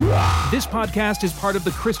This podcast is part of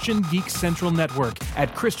the Christian Geek Central Network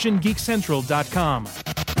at ChristianGeekCentral.com.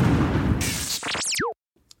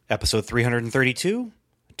 Episode 332,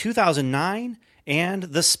 2009, and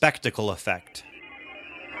The Spectacle Effect.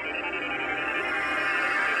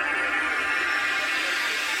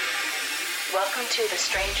 Welcome to the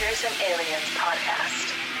Strangers and Aliens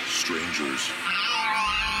podcast. Strangers.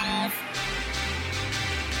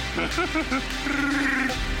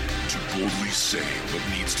 To boldly say what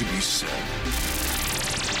needs to be said.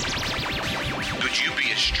 Would you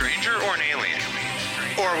be a stranger or an alien?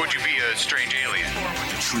 Or would you be a strange alien?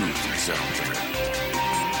 Truth is out there.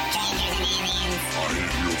 I am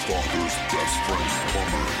your father's best friend,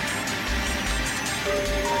 Plumber.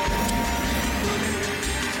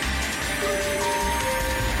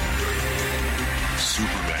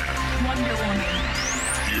 Superman. Wonder Woman.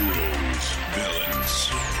 Heroes. Villains.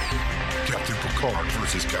 Captain Picard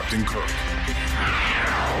versus Captain Kirk. Do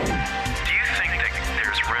you think that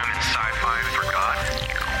there's room in sci-fi for God?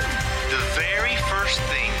 The very first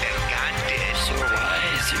thing that God did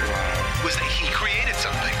was that he created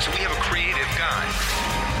something. So we have a creative God.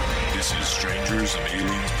 This is Strangers and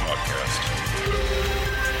Aliens podcast.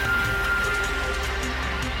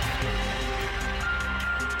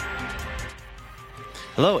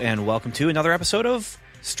 Hello, and welcome to another episode of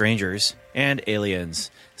Strangers and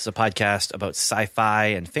Aliens. This is a podcast about sci-fi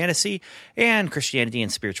and fantasy and Christianity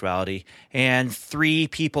and spirituality. And three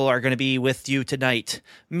people are going to be with you tonight.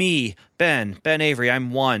 Me, Ben Avery,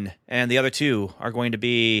 I'm one. And the other two are going to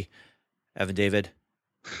be Evan David.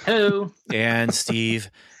 Hello. And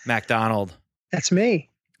Steve MacDonald. That's me.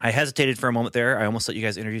 I hesitated for a moment there. I almost let you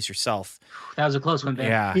guys introduce yourself. That was a close one, Ben.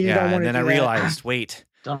 Yeah. You don't And wanna then I do that. realized, wait,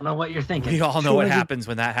 Don't know what you're thinking. we all know what 200 happens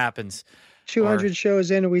when that happens. 200 shows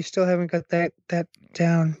in, and we still haven't got that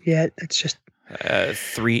down yet. It's just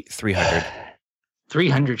 300.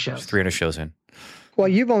 300 shows. 300 shows in. well,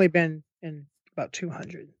 you've only been in about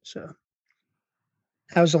 200, so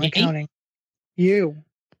I was only Me? counting you.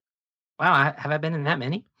 Wow, have I been in that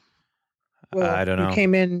many? Well, I don't know. You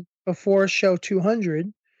came in before show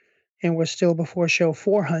 200, and we're still before show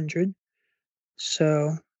 400.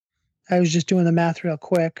 So I was just doing the math real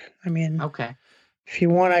quick. I mean, Okay. if you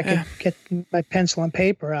want, I could get my pencil and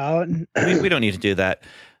paper out. And We don't need to do that.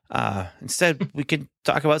 Instead, we could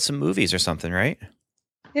talk about some movies or something, right?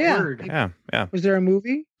 yeah, Word. Yeah. was there a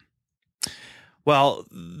movie? Well,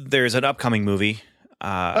 there's an upcoming movie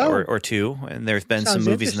or two, and there's been some Sounds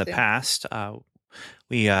movies in the interesting. past.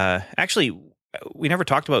 We never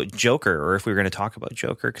talked about Joker, or if we were going to talk about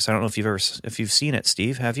Joker, because I don't know if you've seen it,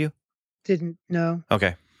 Steve. Have you? Didn't know.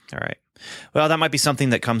 Okay. All right. Well, that might be something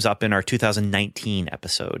that comes up in our 2019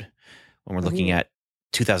 episode when we're looking Ooh. at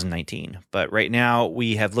 2019. But right now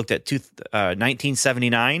we have looked at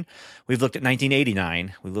 1979. We've looked at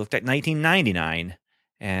 1989. We looked at 1999.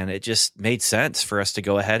 And it just made sense for us to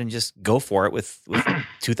go ahead and just go for it with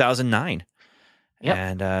 2009. Yep.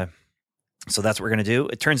 And so that's what we're going to do.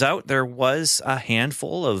 It turns out there was a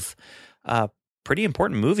handful of pretty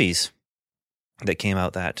important movies that came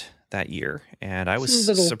out that year, and I was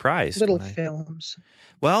Some surprised. Little when I- films.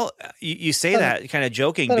 well, you say Little- that kind of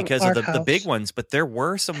joking little because of art the big house. ones, but there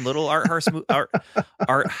were some little art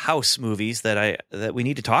house movies that we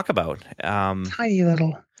need to talk about. Tiny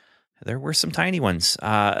little. There were some tiny ones,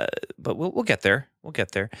 but we'll get there. We'll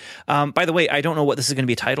get there. By the way, I don't know what this is going to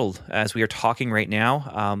be titled as we are talking right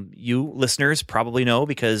now. You listeners probably know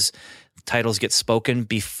because titles get spoken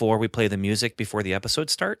before we play the music, before the episode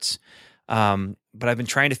starts. But I've been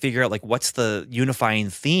trying to figure out, like, what's the unifying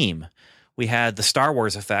theme? We had the Star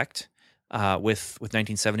Wars effect with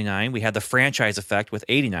 1979. We had the franchise effect with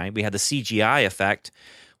 89. We had the CGI effect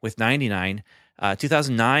with 99.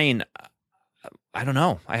 2009, I don't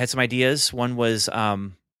know. I had some ideas. One was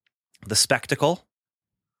the spectacle,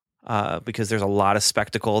 because there's a lot of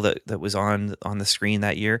spectacle that was on the screen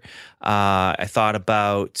that year. I thought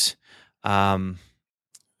about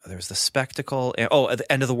there's the spectacle. And, the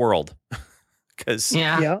end of the world. Because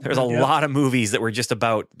Yeah. there's a lot of movies that were just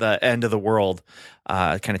about the end of the world,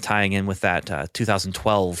 kind of tying in with that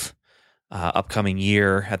 2012 upcoming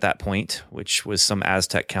year at that point, which was some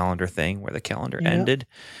Aztec calendar thing where the calendar Yeah. ended.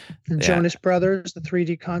 The Yeah. Jonas Brothers, the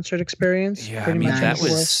 3D concert experience. Yeah, I Pretty mean, much that end of the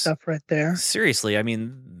world was- stuff right there. Seriously, I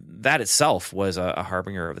mean, that itself was a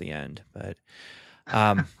harbinger of the end. But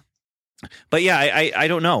But yeah, I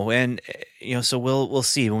don't know, and so we'll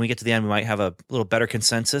see when we get to the end. We might have a little better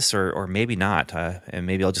consensus, or maybe not, and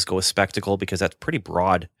maybe I'll just go with spectacle because that's pretty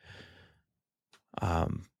broad.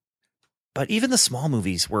 But even the small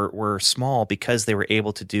movies were small because they were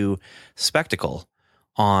able to do spectacle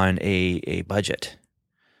on a budget.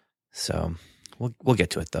 So we'll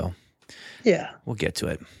get to it though. Yeah. We'll get to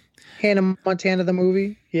it. Hannah Montana, the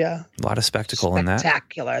movie. Yeah. A lot of spspectacle in that.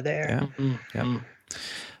 Spectacular there. Yeah. Mm, Yep. mm.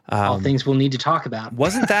 All things we'll need to talk about.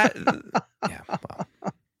 Wasn't that? Yeah.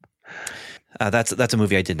 Well, that's a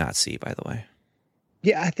movie I did not see, by the way.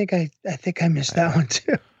 Yeah, I think I missed that one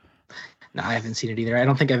too. No, I haven't seen it either. I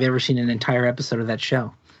don't think I've ever seen an entire episode of that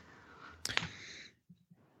show.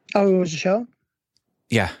 Oh, it was a show?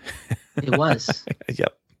 Yeah. It was.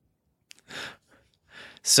 Yep.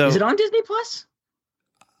 So Is it on Disney Plus?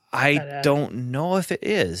 I don't know if it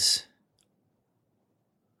is,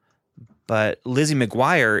 but Lizzie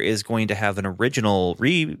McGuire is going to have an original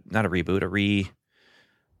not a reboot, a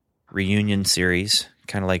reunion series,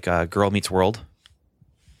 kind of like Girl Meets World.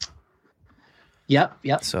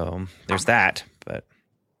 Yep. So there's that, but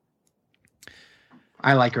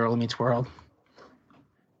I like Girl Meets World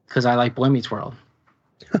because I like Boy Meets World.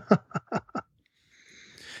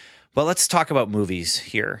 well, let's talk about movies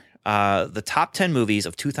here. The top 10 movies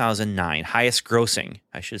of 2009, highest grossing,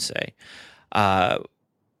 I should say.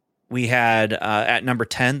 We had at number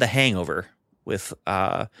 10, The Hangover with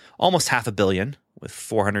almost $500 million, with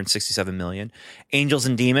 $467 million. Angels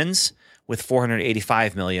and Demons with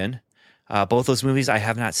 $485 million. Both those movies I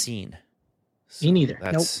have not seen. So Me neither.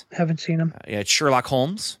 Nope, haven't seen them. Yeah, it's Sherlock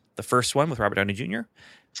Holmes, the first one with Robert Downey Jr.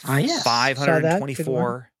 Ah, yes.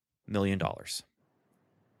 $524 million.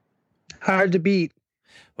 Hard to beat.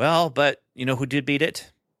 Well, but you know who did beat it?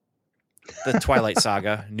 The Twilight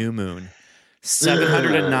Saga, New Moon.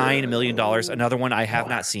 $709 million. Another one I have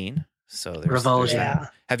not seen. So there's Revulsion. that. Yeah.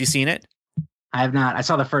 Have you seen it? I have not. I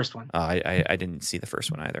saw the first one. I didn't see the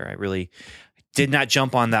first one either. I really did not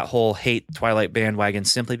jump on that whole hate Twilight bandwagon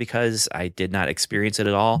simply because I did not experience it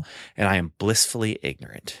at all, and I am blissfully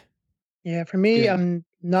ignorant. Yeah, for me, Good. I'm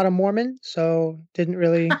not a Mormon, so didn't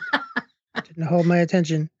hold my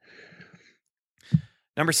attention.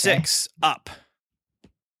 Number 6, Up.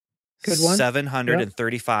 Good one.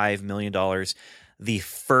 $735 million. The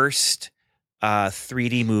first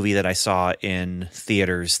 3D movie that I saw in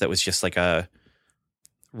theaters that was just like a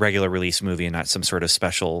regular release movie and not some sort of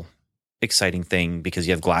special exciting thing because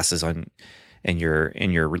you have glasses on in your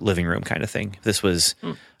living room kind of thing. This was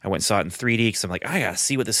I went and saw it in 3D because I'm like, I gotta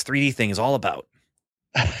see what this 3D thing is all about.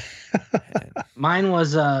 Mine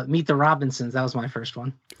was Meet the Robinsons. That was my first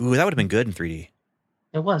one. Ooh, that would have been good in 3D.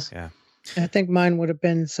 It was. Yeah. I think mine would have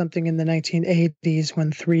been something in the 1980s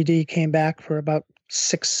when 3D came back for about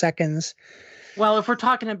 6 seconds. Well, if we're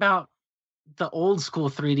talking about the old school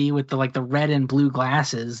 3D with the red and blue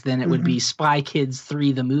glasses, then it would be Spy Kids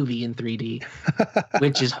 3, the movie in 3D,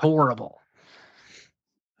 which is horrible.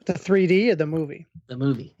 The 3D or the movie? The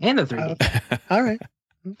movie and the 3D. Okay. All right.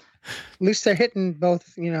 At least they're hitting both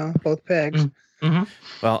pegs. Mm-hmm.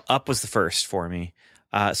 Well, Up was the first for me.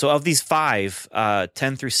 So of these 5,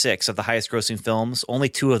 10 through 6 of the highest grossing films, only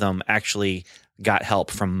 2 of them actually got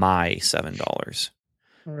help from my $7.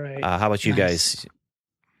 Right. How about you guys?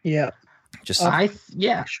 Yeah. Just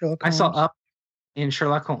Sherlock I saw Holmes. Up in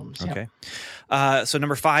Sherlock Holmes. Yeah. okay. So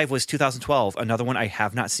number 5 was 2012, another one I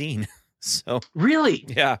have not seen. So Really?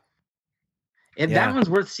 yeah. And Yeah. that one's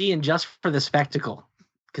worth seeing just for the spectacle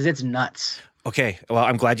because it's nuts. Okay. Well,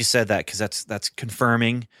 I'm glad you said that because that's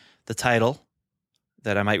confirming the title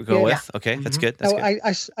that I might go Yeah. with. Okay, that's Mhm. good. That's Oh, good.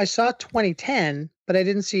 I saw 2010, but I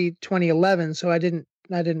didn't see 2011, so I didn't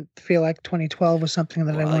feel like 2012 was something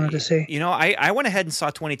that I Well, wanted to see. You know, I went ahead and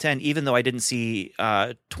saw 2010, even though I didn't see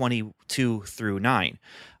 22 through 9.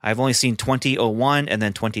 I've only seen 2001 and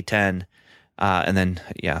then 2010, and then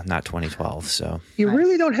not 2012. So You Nice.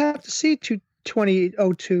 really don't have to see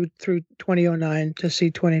 2002 through 2009 to see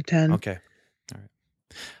 2010. okay, all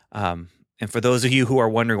right. And for those of you who are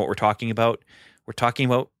wondering what we're talking about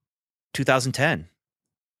 2010,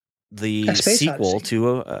 the A Space sequel Odyssey.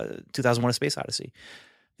 to 2001: A Space Odyssey.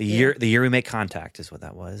 The year we make contact is what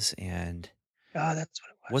that was, and Oh, that's what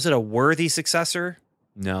it was. was it a worthy successor?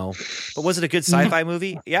 No, but was it a good sci-fi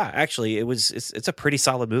movie? Yeah, actually, it was. It's a pretty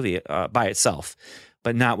solid movie by itself,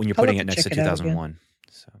 but not when you're I'll putting have it to next to check it out again. 2001.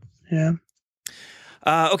 So, Yeah.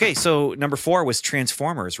 okay, so number 4 was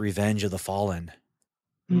Transformers: Revenge of the Fallen.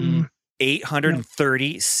 Mm,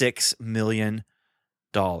 $836 million.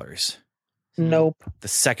 nope. The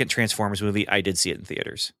second Transformers movie, I did see it in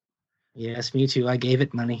theaters. Yes, me too. I gave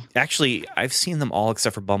it money. Actually, I've seen them all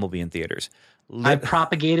except for Bumblebee in theaters. I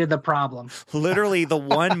propagated the problem. Literally, the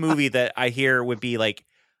one movie that I hear would be like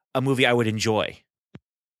a movie I would enjoy.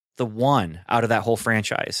 The one out of that whole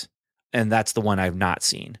franchise. And that's the one I've not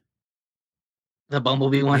seen. The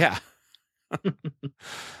Bumblebee one. Yeah.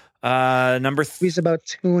 Number He's about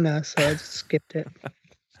tuna, so I just skipped it.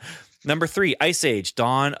 Number 3, Ice Age: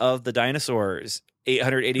 Dawn of the Dinosaurs.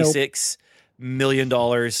 $886 million.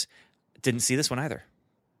 Didn't see this one either.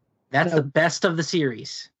 That's the best of the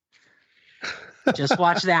series. Just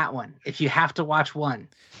watch that one. If you have to watch one.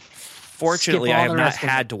 Fortunately, Skip I all have the not rest of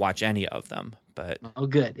had to watch any of them, but Oh,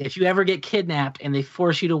 good. If you ever get kidnapped and they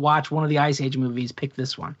force you to watch one of the Ice Age movies, pick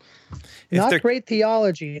this one. if they're Not great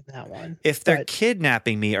theology in that one. if they're but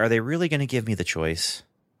kidnapping me, are they really going to give me the choice?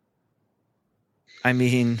 I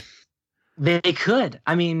mean, They could.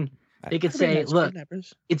 I mean, they could pretty say, nice look,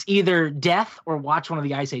 kidnappers. it's either death or watch one of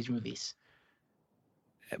the Ice Age movies.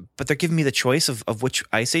 but they're giving me the choice of which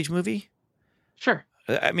Ice Age movie. Sure.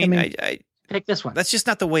 I mean, mean- I Pick this one. that's just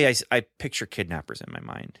not the way I picture kidnappers in my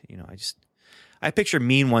mind. You know, I picture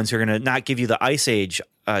mean ones who are going to not give you the Ice Age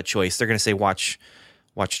choice. They're going to say watch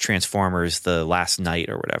Transformers: The Last Night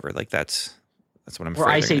or whatever. Like that's what I'm. Or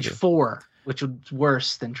afraid Ice they're Age gonna do. 4, which was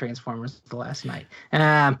worse than Transformers The Last Night.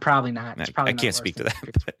 Probably not. It's probably I not can't worse speak to than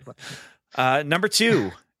that, Transformers. Number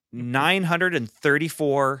 2,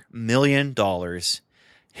 $934 million.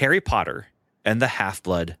 Harry Potter and the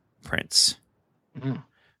Half-Blood Prince, Mhm.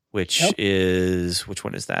 which Yep. which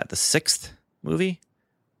one is that? The 6th movie?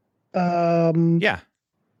 Yeah, Yeah.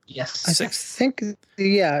 Yes. I Sixth. think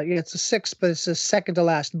it's a 6th, but it's the second to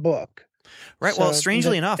last book. Right. Well, So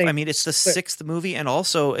strangely they- enough, they I mean, it's the split. 6th movie, and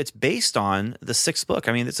also it's based on the 6th book.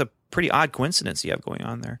 I mean, it's a pretty odd coincidence you have going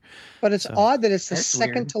on there. But it's So- odd that it's the That's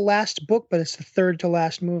second weird. to last book, but it's the third to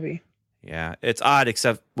last movie. Yeah, it's odd,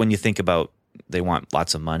 except when you think about they want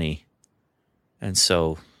lots of money, and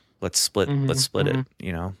so let's split it.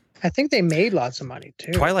 You know, I think they made lots of money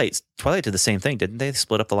too. Twilight did the same thing, didn't they?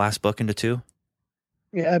 Split up the last book into 2,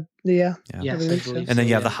 Yeah. Yeah. Yes, I believe so. believe and then so,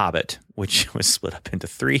 you have yeah. The Hobbit, which was split up into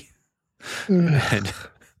 3. Mm, And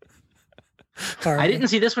horrible. I didn't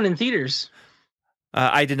see this one in theaters.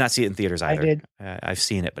 I did not see it in theaters I either. did. I've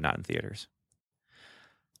seen it, but not in theaters.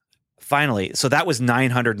 Finally, so that was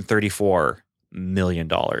 $934 million.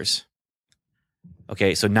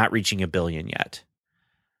 Okay, so not reaching $1 billion yet.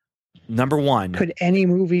 Number 1. Could any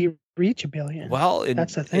movie reach $1 billion? Well,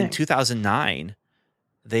 That's the in thing. 2009,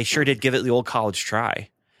 they sure did give it the old college try.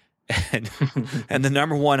 And the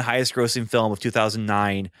number 1 highest grossing film of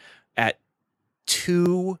 2009 at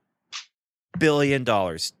 $2 billion,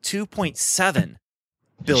 $2.7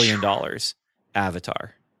 billion,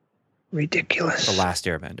 Avatar, Ridiculous. The Last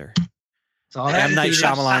Airbender. Saw that M. in Night theaters.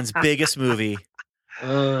 Shyamalan's biggest movie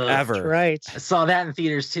Ugh. ever. That's right. I saw that in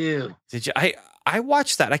theaters too. Did you? I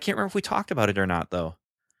watched that. I can't remember if we talked about it or not, though.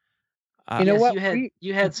 You know Yes, what?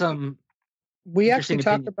 You had some. We actually Interesting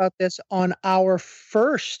talked opinion. about this on our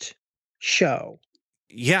first show.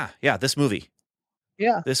 Yeah, this movie.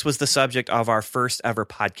 Yeah. This was the subject of our first ever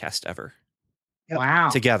podcast ever. Yep. Wow.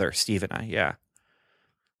 Together, Steve and I.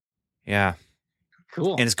 Yeah.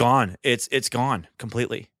 Cool. And it's gone. It's gone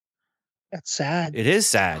completely. That's sad. It is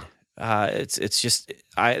sad. It's just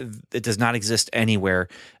it does not exist anywhere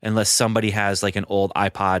unless somebody has like an old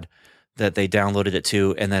iPod that they downloaded it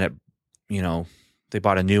to, and then they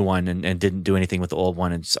bought a new one and didn't do anything with the old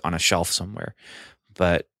one, and it's on a shelf somewhere.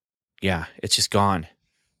 But yeah, it's just gone.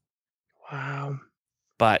 Wow.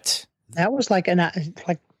 But That was like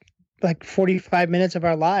like 45 minutes of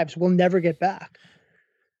our lives. We'll never get back.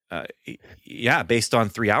 yeah, based on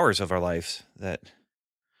 3 hours of our lives that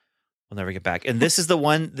we'll never get back. And this is the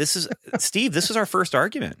one. This is Steve. This is our first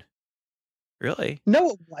argument. Really,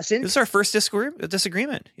 No, it wasn't. this is our first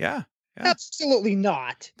disagreement. Yeah. Absolutely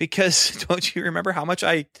not. Because don't you remember how much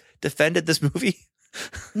I defended this movie?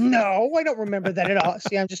 No, I don't remember that at all.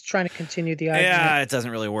 See, I'm just trying to continue the argument. Yeah, it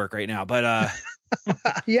doesn't really work right now. But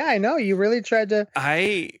Yeah, I know. You really tried to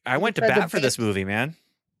I went to tried to bat for this movie, man.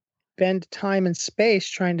 bend time and space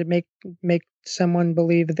trying to make someone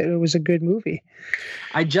believe that it was a good movie.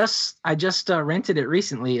 I just rented it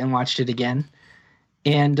recently and watched it again,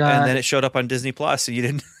 and And then it showed up on Disney Plus, so you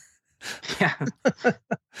didn't. yeah,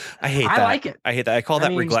 I hate I that. like it. I hate that. I call I that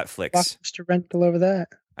mean, regret flicks. Blockbuster rental over that.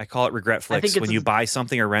 I call it regret think flicks it's when a- you buy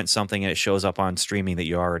something or rent something and it shows up on streaming that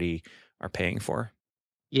you already are paying for.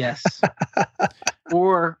 yes,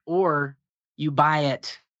 or you buy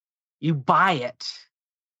it,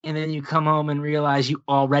 and then you come home and realize you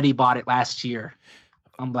already bought it last year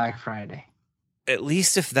on Black Friday. At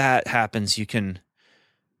least if that happens, you can,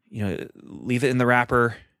 leave it in the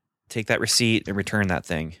wrapper, take that receipt, and return that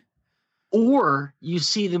thing. Or you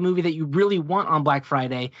see the movie that you really want on Black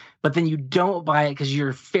Friday, but then you don't buy it because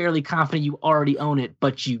you're fairly confident you already own it,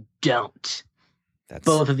 but you don't. That's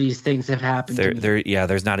Both of these things have happened. to me.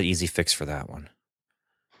 there's not an easy fix for that one.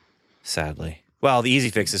 Sadly. Well, the easy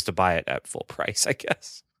fix is to buy it at full price, I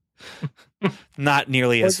guess. Not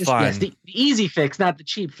nearly Or as just- fun. Yes, the easy fix, not the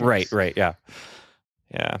cheap fix. Right, yeah.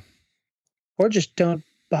 Yeah. Or just don't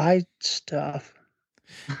buy stuff.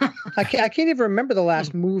 I can't even remember the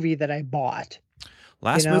last movie that I bought.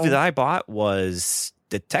 Last movie that I bought was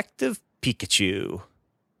Detective Pikachu.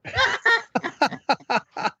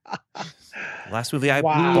 Last movie I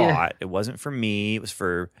bought. It wasn't for me. It was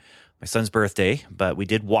for my son's birthday, but we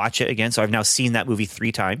did watch it again. So I've now seen that movie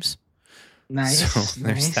 3 times. Nice. So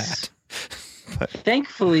there's that. But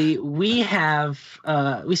thankfully, we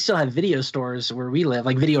still have video stores where we live,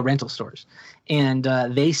 like video rental stores, and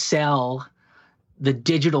they sell the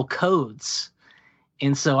digital codes,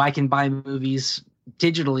 and so I can buy movies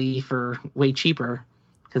digitally for way cheaper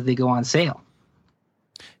because they go on sale.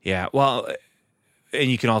 yeah, well, and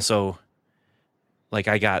you can also, like,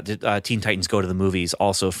 I got Teen Titans Go to the Movies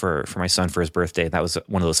also for my son for his birthday. That was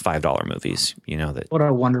one of those $5 movies, that. What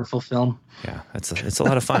a wonderful film. Yeah, it's a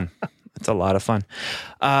lot of fun. It's a lot of fun.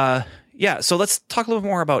 Yeah, so let's talk a little bit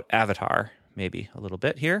more about Avatar, maybe a little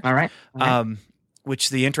bit here. All right.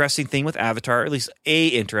 Which the interesting thing with Avatar, at least a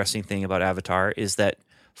interesting thing about Avatar, is that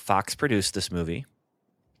Fox produced this movie.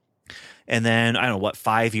 And then, I don't know,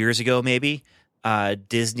 5 years ago maybe,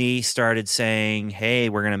 Disney started saying, hey,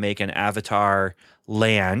 we're going to make an Avatar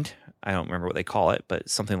land. I don't remember what they call it,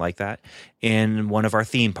 but something like that, in one of our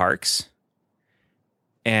theme parks.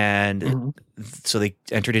 And so they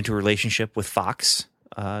entered into a relationship with Fox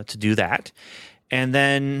to do that. And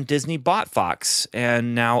then Disney bought Fox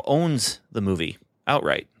and now owns the movie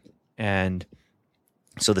outright. And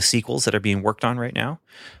so the sequels that are being worked on right now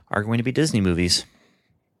are going to be Disney movies.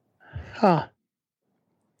 Huh.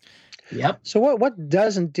 Yep. So what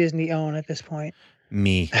doesn't Disney own at this point?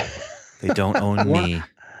 Me. They don't own me.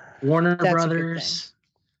 Warner That's a good Brothers.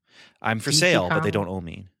 I'm for DC sale, but they Comics. don't own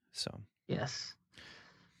me. So Yes.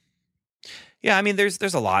 yeah, I mean, there's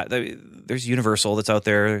a lot. There's Universal that's out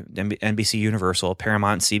there, NBC Universal,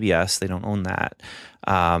 Paramount, CBS. They don't own that.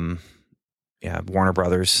 Yeah, Warner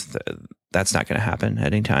Brothers. That's not going to happen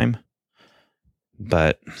at any time.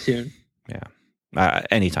 But Soon. yeah,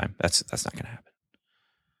 anytime. That's not going to happen.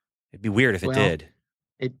 It'd be weird if it did.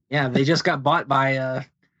 They just got bought by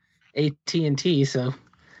AT&T, so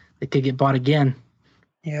they could get bought again.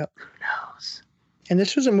 Yep. Who knows? And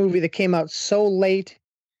this was a movie that came out so late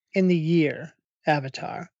in the year,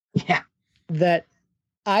 Avatar, Yeah. that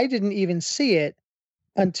I didn't even see it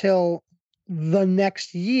until the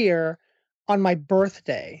next year on my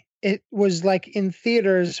birthday. It was like in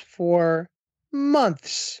theaters for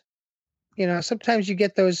months. Sometimes you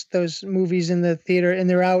get those movies in the theater and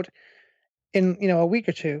they're out in, a week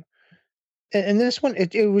or two. And this one,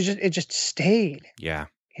 it just stayed. Yeah.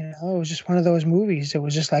 It was just one of those movies. It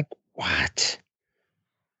was just like, what?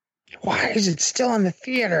 Why is it still in the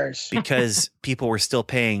theaters? Because people were still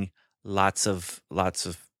paying lots of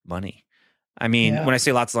money. I mean, when I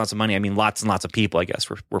say lots and lots of money, I mean lots and lots of people, I guess,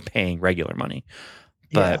 were paying regular money.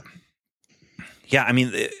 But yeah, I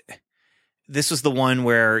mean, this was the one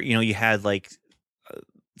where, you had like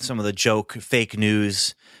some of the joke fake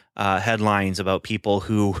news headlines about people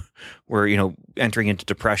who were, entering into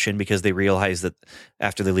depression because they realized that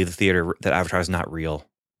after they leave the theater that Avatar is not real,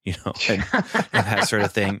 and that sort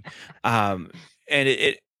of thing. And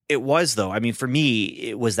it was, though. I mean, for me,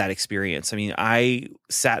 it was that experience. I mean, I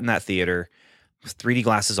sat in that theater with 3D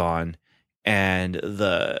glasses on, and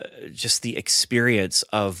the experience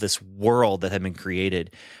of this world that had been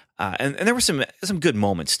created. And there were some good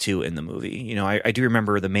moments too in the movie. I do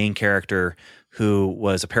remember the main character who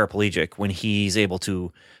was a paraplegic, when he's able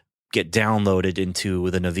to get downloaded into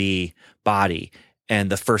the Na'vi body, and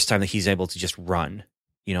the first time that he's able to just run,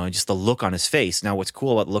 and just the look on his face. Now, what's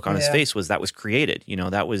cool about the look on his face was that was created.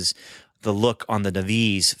 That was the look on the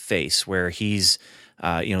Navi's face, where he's,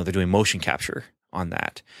 they're doing motion capture on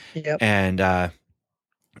that. Yep. And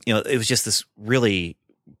it was just this really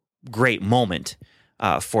great moment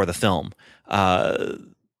for the film.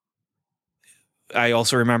 I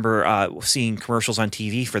also remember seeing commercials on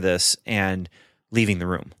TV for this and leaving the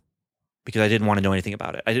room because I didn't want to know anything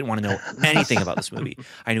about it. I didn't want to know anything about this movie.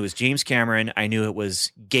 I knew it was James Cameron. I knew it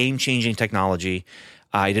was game-changing technology.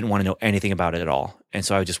 I didn't want to know anything about it at all. And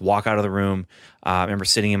so I would just walk out of the room. I remember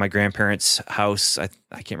sitting in my grandparents' house. I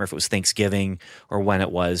can't remember if it was Thanksgiving or when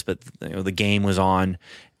it was, but the game was on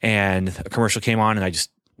and a commercial came on and I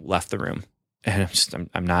just left the room. And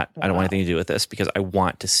I don't want anything to do with this because I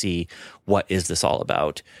want to see what is this all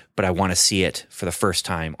about, but I want to see it for the first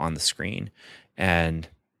time on the screen. And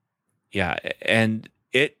yeah, and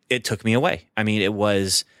it took me away. I mean, it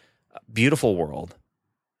was a beautiful world,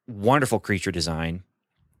 wonderful creature design.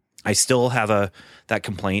 I still have that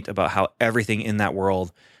complaint about how everything in that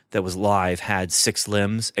world that was live had 6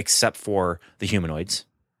 limbs except for the humanoids.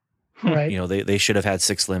 Right. They should have had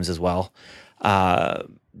 6 limbs as well.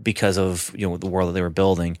 because of the world that they were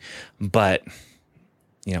building, but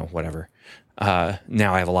whatever.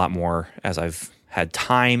 Now I have a lot more as I've had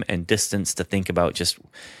time and distance to think about. Just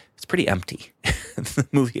it's pretty empty, the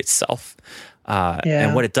movie itself,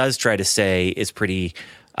 and what it does try to say is pretty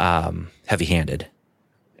heavy-handed,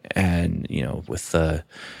 and with the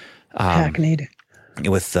hackneyed,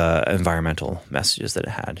 with the environmental messages that it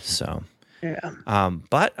had. So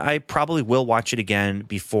but I probably will watch it again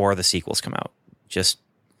before the sequels come out, just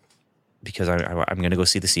because I'm going to go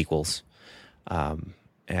see the sequels,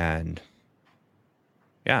 and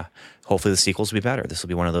yeah, hopefully the sequels will be better. This will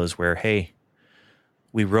be one of those where, hey,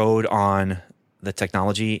 we rode on the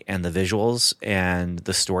technology and the visuals, and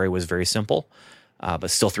the story was very simple,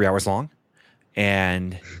 but still 3 hours long.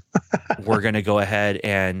 And we're going to go ahead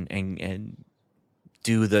and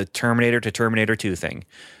do the Terminator to Terminator 2 thing,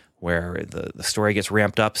 where the story gets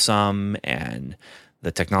ramped up some and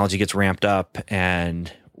the technology gets ramped up,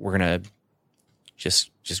 and we're going to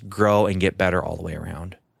just grow and get better all the way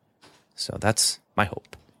around. So that's my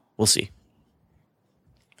hope. We'll see.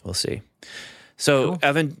 We'll see. So, cool.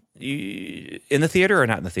 Evan, you in the theater or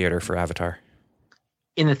not in the theater for Avatar?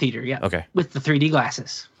 In the theater, yeah. Okay. With the 3D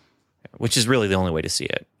glasses. Which is really the only way to see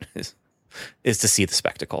it, is to see the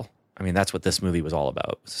spectacle. I mean, that's what this movie was all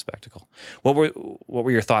about, was a spectacle. What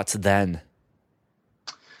were your thoughts then?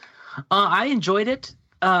 I enjoyed it.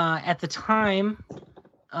 At the time,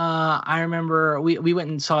 I remember we went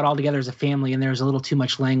and saw it all together as a family, and there was a little too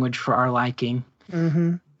much language for our liking.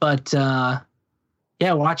 Mm-hmm. But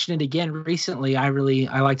watching it again recently, I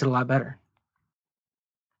liked it a lot better.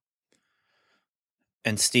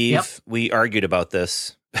 And Steve, we argued about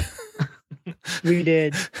this. We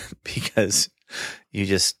did. Because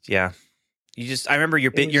I remember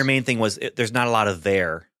your main thing was there's not a lot of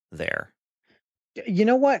there. You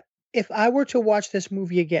know what? If I were to watch this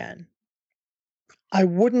movie again, I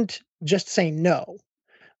wouldn't just say no,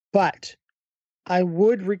 but I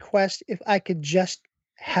would request if I could just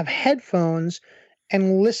have headphones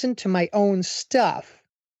and listen to my own stuff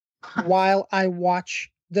while I watch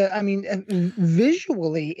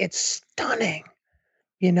visually it's stunning,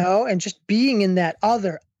 and just being in that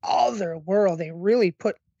other world, they really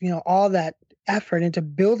put, all that effort into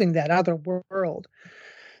building that other world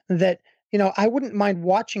that, I wouldn't mind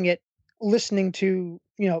watching it, listening to,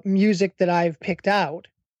 music that I've picked out,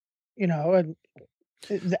 and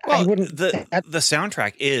I wouldn't. The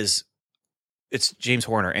soundtrack it's James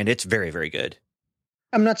Horner, and it's very, very good.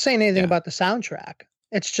 I'm not saying anything about the soundtrack.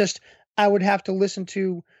 It's just I would have to listen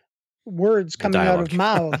to words coming out of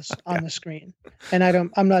mouths on the screen, and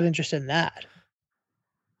I'm not interested in that.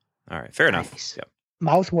 All right, fair enough. Yeah.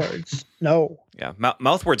 Mouth words, no. Yeah,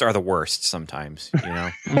 mouth words are the worst sometimes,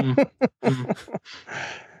 Mm-hmm.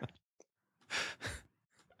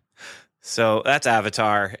 So that's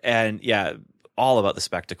Avatar, and all about the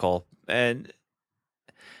spectacle, and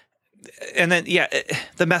then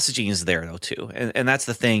the messaging is there though too, and that's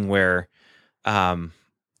the thing where, I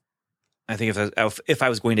think if I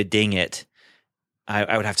was going to ding it,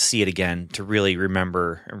 I would have to see it again to really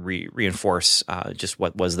remember and reinforce just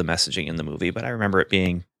what was the messaging in the movie. But I remember it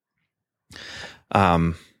being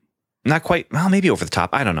not quite, well, maybe over the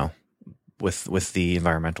top. I don't know, with the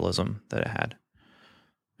environmentalism that it had.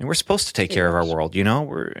 And we're supposed to take care of our world,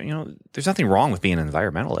 there's nothing wrong with being an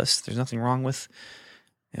environmentalist. There's nothing wrong with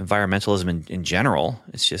environmentalism in general.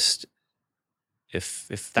 It's just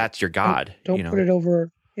if that's your God, don't put it over.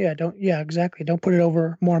 Exactly. Don't put it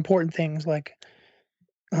over more important things like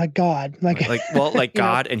God, like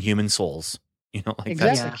God and human souls,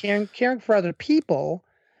 exactly. Caring for other people,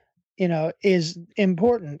 is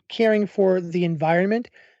important. Caring for the environment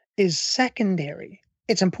is secondary.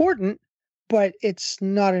 It's important, but it's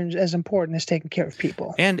not as important as taking care of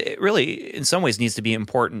people. And it really, in some ways, needs to be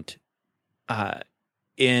important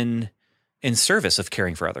in service of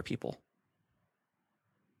caring for other people.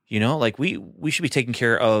 We should be taking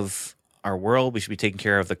care of our world. We should be taking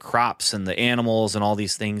care of the crops and the animals and all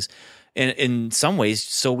these things, and in some ways,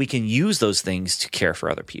 so we can use those things to care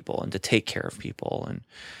for other people and to take care of people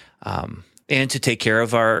and to take care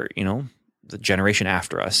of our, the generation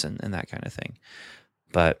after us and that kind of thing.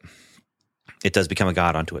 But it does become a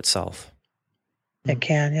god unto itself. It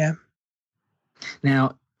can, yeah.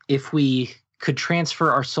 Now, if we could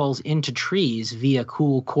transfer our souls into trees via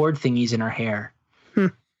cool cord thingies in our hair,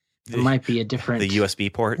 it might be a different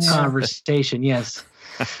USB ports conversation. Yes.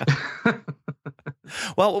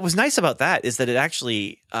 Well, what was nice about that is that it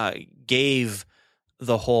actually gave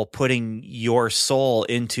the whole putting your soul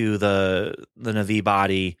into the Na'vi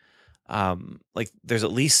body. There's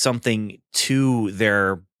at least something to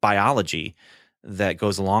their biology that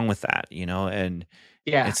goes along with that, and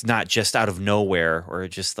Yeah. It's not just out of nowhere or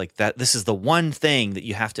just like that. This is the one thing that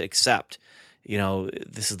you have to accept. You know,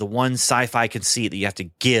 this is the one sci-fi conceit that you have to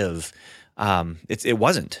give. It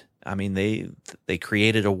wasn't. I mean, they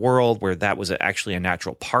created a world where that was actually a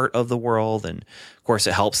natural part of the world, and of course,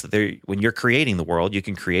 it helps that when you're creating the world, you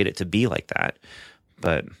can create it to be like that.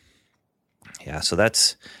 But yeah, so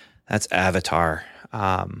that's Avatar.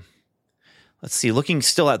 Let's see. Looking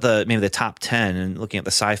still at maybe the top 10 and looking at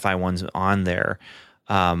the sci-fi ones on there.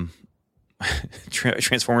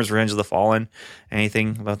 Transformers: Revenge of the Fallen.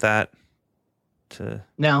 Anything about that?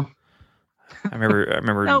 No. I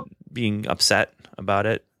remember Nope. being upset about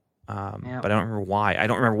it. But I don't remember why. I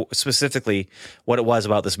don't remember specifically what it was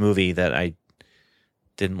about this movie that I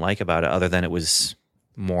didn't like about it, other than it was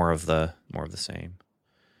more of the same.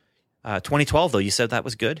 2012, though, you said that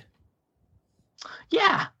was good?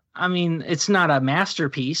 Yeah. I mean, it's not a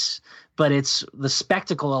masterpiece, but it's the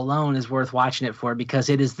spectacle alone is worth watching it for, because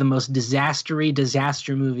it is the most disaster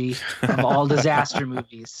movie of all disaster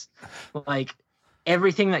movies. Like,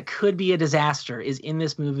 everything that could be a disaster is in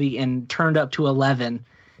this movie and turned up to 11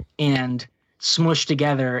 and smushed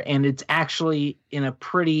together. And it's actually in a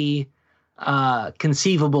pretty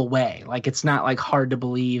conceivable way. Like, it's not like hard to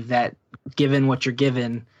believe that, given what you're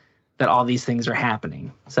given, that all these things are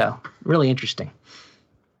happening. So really interesting.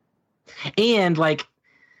 And like,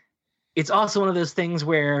 it's also one of those things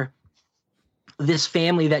where this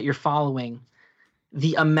family that you're following,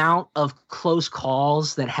 the amount of close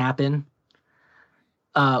calls that happen,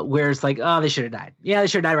 where it's like, oh, they should have died. Yeah, they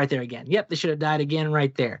should have died right there again. Yep, they should have died again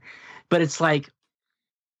right there. But it's like,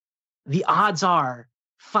 the odds are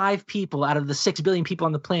 5 people out of the 6 billion people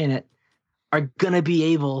on the planet are going to be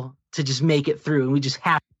able to just make it through. And we just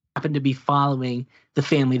happen to be following the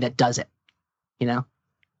family that does it, you know?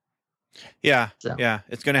 Yeah. So. Yeah.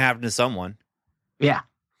 It's going to happen to someone. Yeah.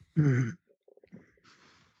 Mhm.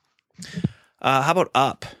 How about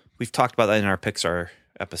Up? We've talked about that in our Pixar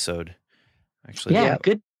episode. Actually, Yeah, Yeah,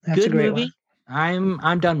 good That's a great movie. one.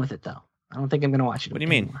 I'm done with it though. I don't think I'm gonna watch it. What do you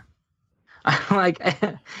mean? anymore.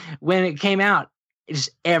 Like, when it came out,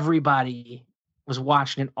 everybody was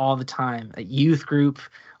watching it all the time. A youth group,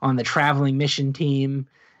 on the traveling mission team,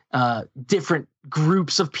 different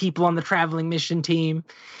groups of people on the traveling mission team,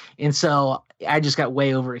 and so I just got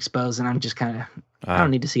way overexposed, and I'm just kind of I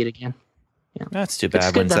don't need to see it again. That's too It's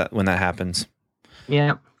bad good, when that happens.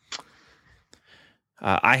 Yeah.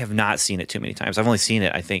 I have not seen it too many times. I've only seen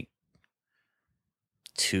it, I think,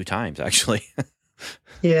 2 times actually.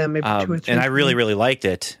 Yeah, maybe 2 or 3. And I really, really liked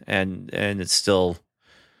it, and it's still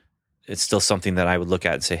something that I would look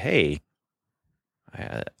at and say, "Hey,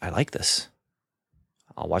 I like this.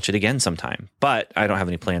 I'll watch it again sometime." But I don't have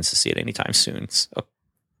any plans to see it anytime soon. So,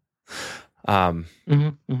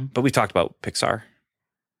 but we talked about Pixar.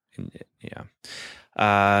 Yeah,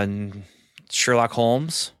 Sherlock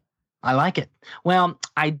Holmes. I like it. Well,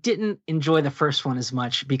 I didn't enjoy the first one as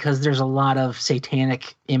much because there's a lot of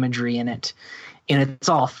satanic imagery in it, and it's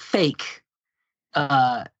all fake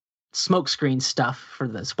smokescreen stuff for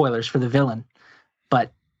the spoilers for the villain,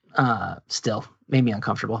 but still made me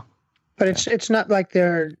uncomfortable. But it's not like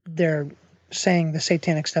they're saying the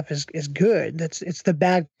satanic stuff is good. It's the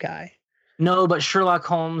bad guy. No, but Sherlock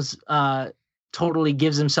Holmes totally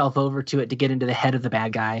gives himself over to it to get into the head of the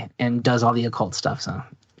bad guy and does all the occult stuff. So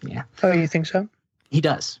yeah. Oh, you think so? He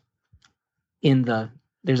does.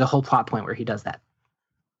 There's a whole plot point where he does that,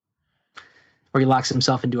 where he locks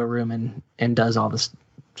himself into a room and does all this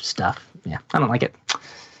stuff. Yeah, I don't like it,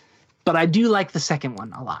 but I do like the second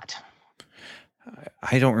one a lot.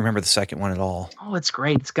 I don't remember the second one at all. Oh, it's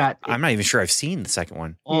great. I'm not even sure I've seen the second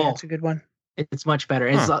one. Yeah, it's a good one. It's much better.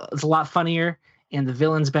 It's a lot funnier, and the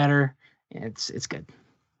villain's better. It's good.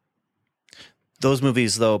 Those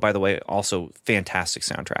movies, though, by the way, also fantastic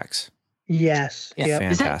soundtracks. Yes. Yeah. Yep.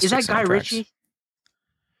 Is that Fantastic Guy soundtracks. Ritchie?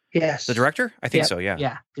 Yes. The director? I think Yep. so, yeah.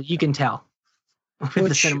 Yeah, you can tell with the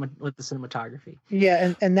Which- cinematography.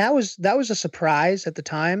 Yeah, and that was a surprise at the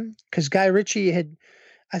time because Guy Ritchie had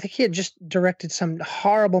just directed some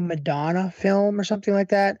horrible Madonna film or something like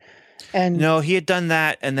that. And No, he had done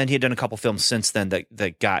that, and then he had done a couple films since then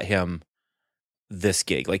that got him this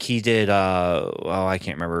gig. Like he did, I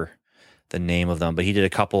can't remember the name of them, but he did a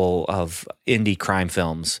couple of indie crime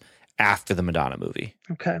films after the Madonna movie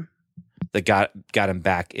okay. that got him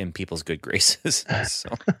back in people's good graces. So,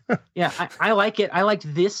 Yeah, I like it. I liked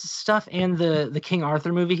this stuff and the King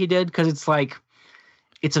Arthur movie he did because it's like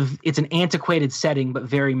it's an antiquated setting but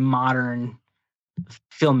very modern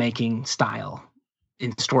filmmaking style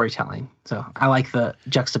in storytelling. So I like the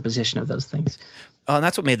juxtaposition of those things. and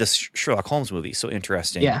that's what made this Sherlock Holmes movie so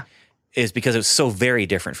interesting. Yeah. Is because it was so very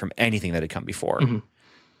different from anything that had come before. Mhm.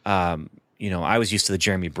 I was used to the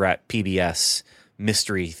Jeremy Brett PBS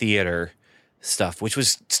mystery theater stuff, which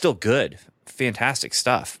was still good, fantastic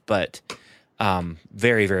stuff, but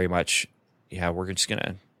very, very much, we're just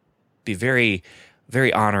gonna be very,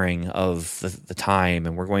 very honoring of the time,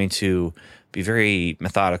 and we're going to be very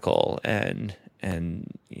methodical, and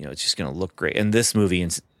it's just gonna look great. And this movie,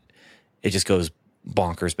 it just goes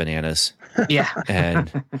bonkers bananas. Yeah.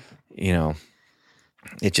 And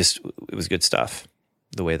it was good stuff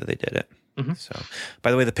the way that they did it. Mm-hmm. So,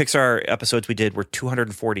 by the way, the Pixar episodes we did were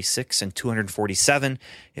 246 and 247,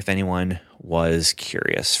 if anyone was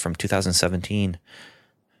curious, from 2017.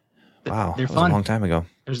 Wow, They're that was fun. a long time ago.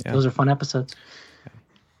 Those are fun episodes.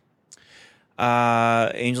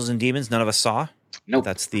 Angels and Demons, none of us saw. Nope.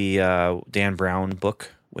 That's the Dan Brown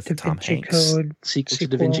book with Da Tom Vinci Hanks. Code. Sequel to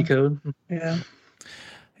Da Vinci Code. Yeah.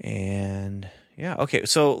 And okay,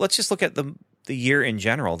 so let's just look at the year in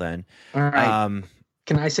general then. All right.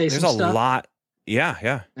 Can I say There's some a stuff? lot.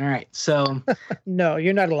 Yeah. All right. So, No,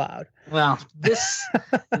 you're not allowed. well,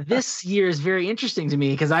 this year is very interesting to me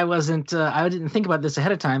because I didn't think about this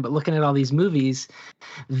ahead of time, but looking at all these movies,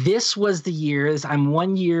 this was the year. I'm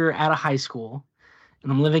 1 year out of high school,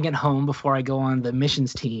 and I'm living at home before I go on the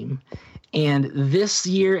missions team. And this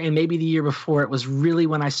year, and maybe the year before, it was really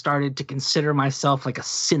when I started to consider myself like a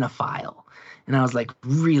cinephile. And I was like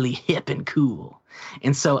really hip and cool.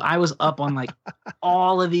 And so I was up on like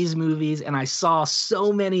all of these movies, and I saw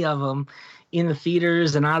so many of them in the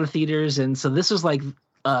theaters and out of theaters. And so this was like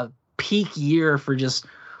a peak year for just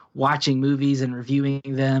watching movies and reviewing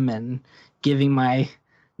them and giving my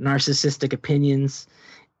narcissistic opinions.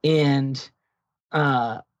 And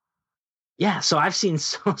so I've seen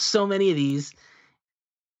so many of these.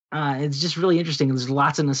 It's just really interesting. There's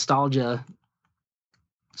lots of nostalgia,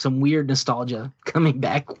 some weird nostalgia coming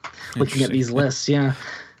back looking at these lists. Yeah.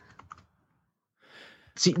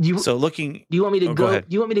 See, do you want me to go ahead.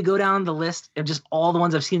 Do you want me to go down the list of just all the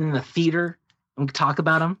ones I've seen in the theater and talk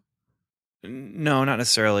about them? No, not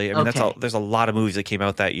necessarily. I mean, Okay. there's a lot of movies that came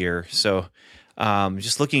out that year. So,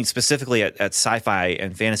 just looking specifically at sci-fi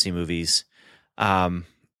and fantasy movies, I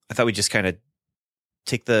thought we'd just kind of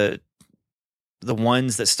take the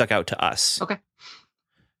ones that stuck out to us. Okay.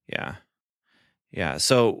 Yeah.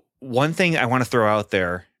 So one thing I want to throw out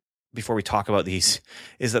there before we talk about these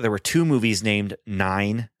is that there were two movies named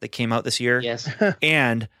Nine that came out this year. Yes.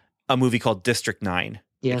 And a movie called District 9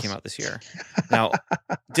 Yes. that came out this year. Now,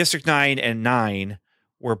 District 9 and 9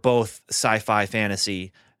 were both sci-fi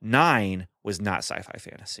fantasy. 9 was not sci-fi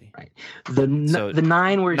fantasy. Right. So The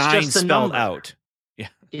 9 where it's 9 just the spelled number out.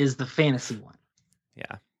 is the fantasy one.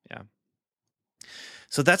 Yeah.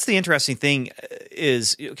 So that's the interesting thing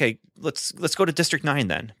is, okay, let's go to District 9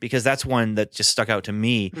 then, because that's one that just stuck out to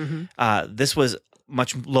me. Mm-hmm. This was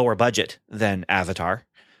much lower budget than Avatar,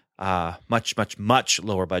 much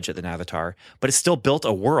lower budget than Avatar, but it still built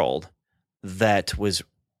a world that was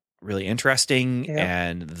really interesting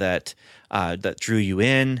and that drew you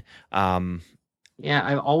in. Yeah,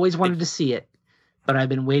 I've always wanted to see it, but I've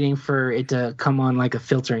been waiting for it to come on like a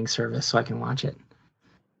filtering service so I can watch it.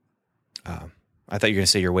 I thought you were going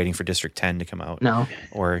to say you're waiting for District 10 to come out. No.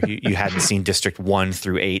 Or you hadn't seen District 1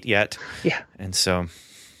 through 8 yet. Yeah. And so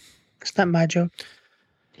It's not my joke.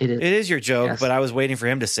 It is. it is your joke, Yes. but I was waiting for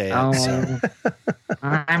him to say it. Oh, So.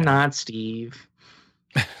 I'm not Steve.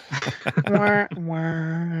 Wah,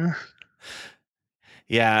 wah.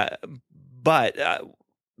 Yeah, but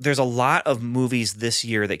there's a lot of movies this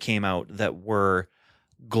year that came out that were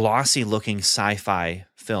glossy looking sci-fi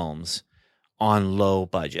films on low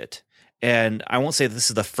budget. And I won't say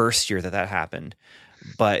this is the first year that happened,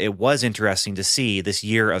 but it was interesting to see this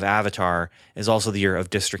year of Avatar is also the year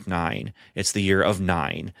of District 9. It's the year of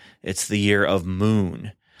 9. It's the year of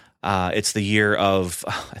Moon. It's the year of,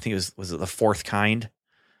 I think was it The Fourth Kind,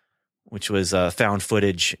 which was a found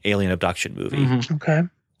footage alien abduction movie. Mhm. Okay.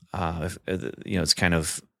 It's kind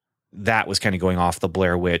of, that was kind of going off the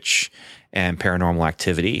Blair Witch and Paranormal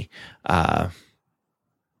Activity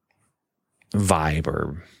vibe,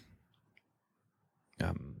 or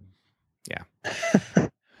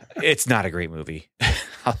it's not a great movie.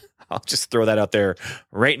 I'll just throw that out there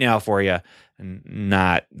right now for you.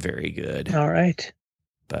 Not very good, All right.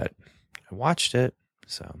 but I watched it.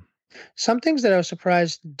 So Some things that I was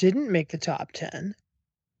surprised didn't make the top 10.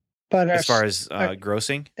 But as far as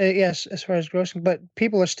grossing, yes, as far as grossing, but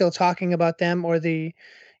people are still talking about them, or the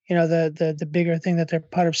bigger thing that they're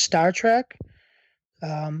part of Star Trek.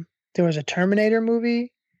 There was a Terminator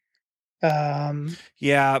movie.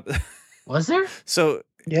 yeah. Was there? So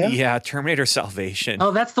Yeah. Terminator Salvation.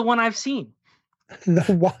 Oh, that's the one I've seen. The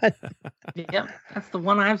one. Yep, that's the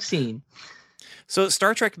one I've seen. So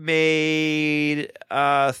Star Trek made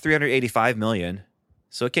 $385 million.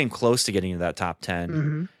 So it came close to getting into that top 10.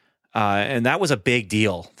 Mhm. And that was a big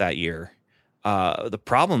deal that year. The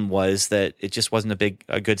problem was that it just wasn't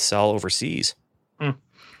a good sell overseas.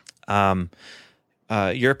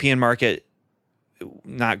 European market,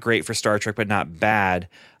 not great for Star Trek, but not bad.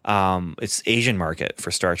 It's Asian market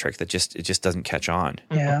for Star Trek that just doesn't catch on.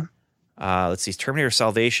 Yeah. Let's see, Terminator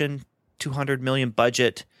Salvation, $200 million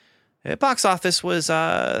budget. Box office was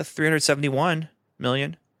 $371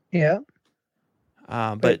 million. Yeah.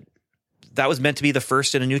 But that was meant to be the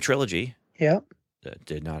first in a new trilogy. Yeah. That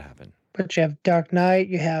did not happen. But you have Dark Knight,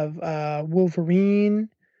 you have Wolverine,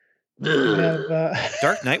 you have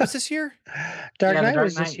Dark Knight was this year? Dark Yeah, the Knight Dark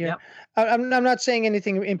was this Knight, year. yep. I'm not saying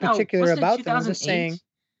anything in particular wasn't it about them. I'm just 2008? saying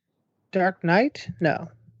Dark Knight, no,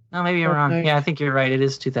 No, maybe I'm Dark wrong. Knight. Yeah, I think you're right. It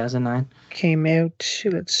is 2009. came out.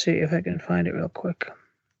 Let's see if I can find it real quick.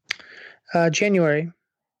 January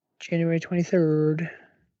 23rd.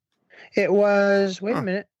 It was. Wait a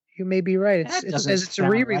minute. You may be right. That It doesn't says it's a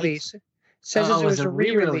sound re-release. It says Oh, it was a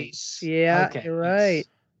re-release. Yeah, Okay, you're yes. right.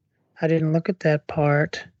 I didn't look at that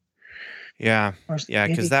part. Yeah. Where's the Yeah,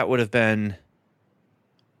 because indie? that would have been...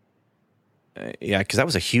 because that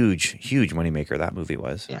was a huge moneymaker, that movie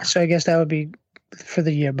was. Yeah. So I guess that would be for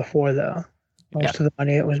the year before, though. Most of the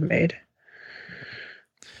money that was made.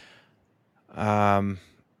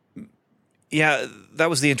 Yeah, that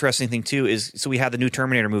was the interesting thing too. Is so we had the new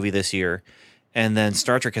Terminator movie this year, and then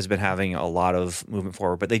Star Trek has been having a lot of movement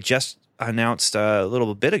forward. But they just announced a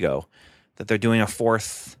little bit ago that they're doing a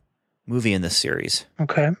fourth movie in this series.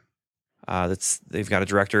 Okay. They've got a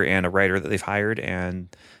director and a writer that they've hired,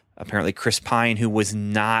 and apparently Chris Pine, who was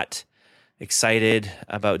not excited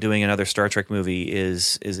about doing another Star Trek movie,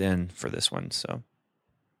 is in for this one. So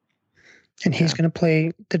And he's going to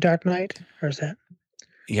play the Dark Knight, or is that?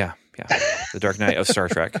 yeah, the Dark Knight of Star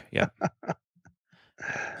Trek. Yeah.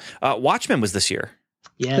 Watchmen was this year.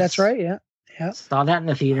 Yes. That's right. Yeah. Yeah. Saw that in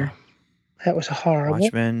the theater. That was horrible.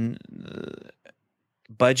 Watchmen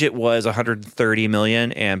budget was 130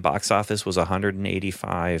 million and box office was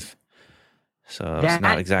 185. So it's That-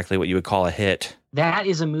 not exactly what you would call a hit. That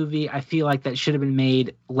is a movie I feel like that should have been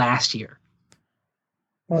made last year.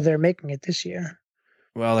 Well, they're making it this year.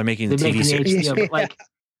 Well, they're making the They're TV making the series. HBO, but like,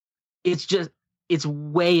 it's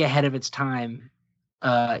way ahead of its time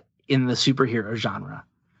in the superhero genre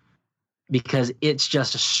because it's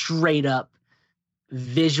just a straight up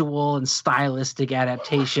visual and stylistic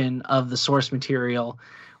adaptation of the source material,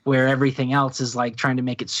 where everything else is like trying to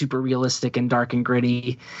make it super realistic and dark and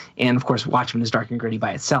gritty. And of course, Watchmen is dark and gritty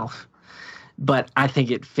by itself. But I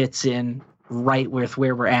think it fits in right with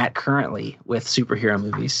where we're at currently with superhero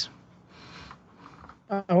movies.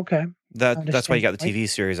 Okay. That's why you got the TV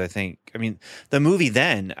series, I think. I mean, the movie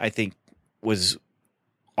then, I think, was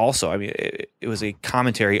also, I mean, it was a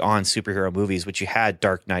commentary on superhero movies, which you had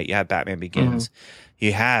Dark Knight, you had Batman Begins,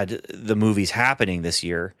 you had the movies happening this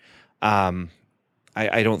year. I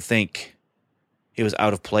don't think it was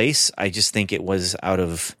out of place. I just think it was out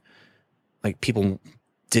of, like, people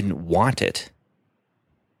didn't want it.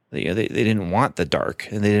 They didn't want the dark,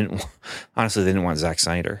 and they didn't want Zack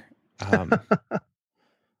Snyder.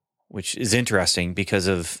 Which is interesting because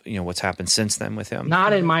of what's happened since then with him.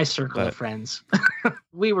 Not in my circle of friends.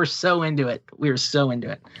 We were so into it.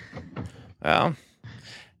 Well,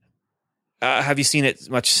 have you seen it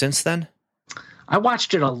much since then? I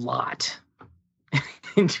watched it a lot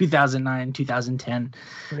in 2009, 2010.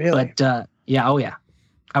 Really? But yeah.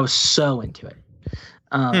 I was so into it.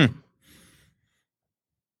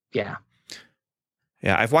 Yeah.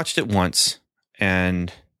 Yeah, I've watched it once,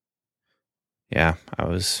 and yeah, I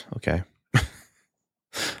was okay.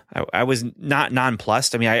 I was not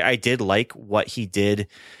nonplussed. I mean, I did like what he did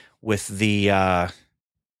with the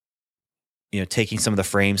taking some of the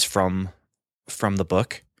frames from the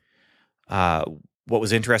book. What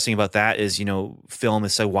was interesting about that is, film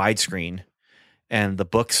is so widescreen, and the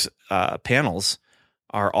book's panels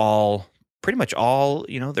are all pretty much all,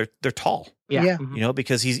 they're tall. Yeah. Yeah. Mhm.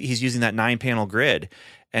 Because he's using that 9-panel grid,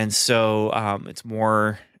 and so it's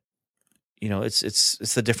more.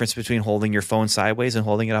 It's the difference between holding your phone sideways and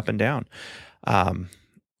holding it up and down. So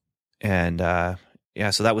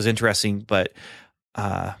that was interesting, but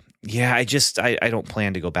I don't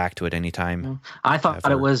plan to go back to it anytime. No. I thought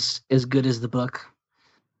Ever. it was as good as the book.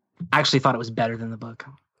 I actually thought it was better than the book,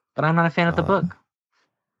 but I'm not a fan of the book.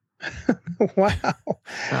 Wow.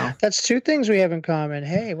 So. That's two things we have in common.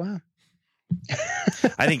 Hey, wow.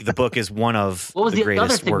 I think the book is one of What was the the other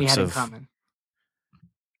greatest thing we works had in of common?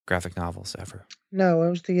 graphic novels ever. No, what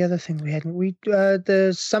was the other thing we had?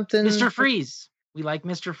 The something. Mr. Freeze. We like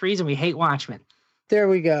Mr. Freeze and we hate Watchmen. There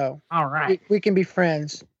we go. All right. We can be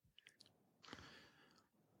friends.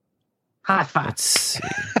 High five. Let's see.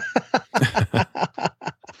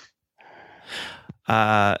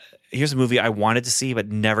 Here's a movie I wanted to see but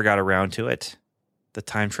never got around to it. The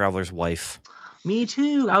Time Traveler's Wife. Me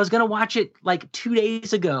too. I was going to watch it like 2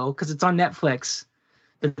 days ago because it's on Netflix.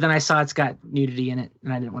 But then I saw it's got nudity in it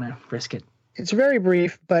and I didn't want to risk it. It's very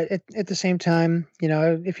brief, but at the same time,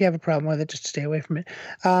 if you have a problem with it, just stay away from it.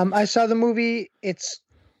 I saw the movie. It's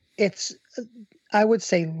I would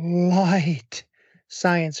say light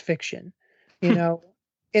science fiction.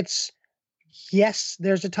 It's yes,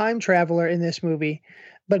 there's a time traveler in this movie,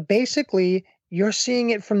 but basically you're seeing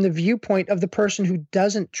it from the viewpoint of the person who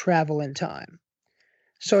doesn't travel in time.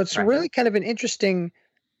 So it's really kind of an interesting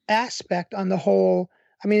aspect on the whole.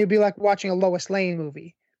 I mean, it'd be like watching a Lois Lane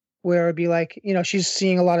movie where it'd be like, she's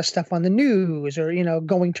seeing a lot of stuff on the news or,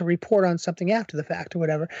 going to report on something after the fact or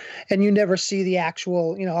whatever. And you never see the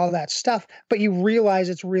actual, all that stuff, but you realize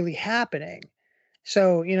it's really happening.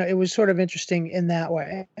 So, it was sort of interesting in that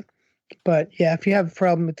way. But yeah, if you have a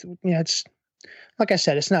problem with, it's like I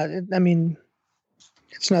said, it's not that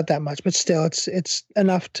much, but still it's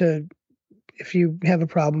enough to, if you have a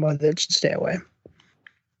problem with it, just stay away.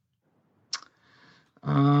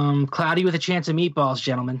 Cloudy with a Chance of Meatballs,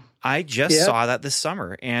 gentlemen. I just saw that this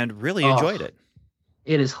summer and really enjoyed it.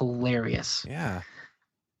 It is hilarious. Yeah.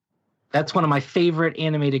 That's one of my favorite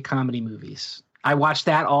animated comedy movies. I watched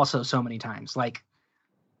that also so many times, like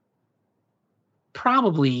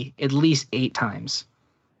probably at least 8 times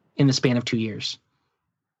in the span of 2 years.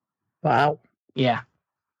 Wow. Yeah.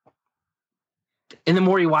 And the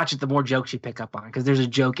more you watch it, the more jokes you pick up on, because there's a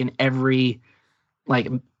joke in every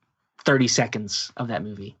 30 seconds of that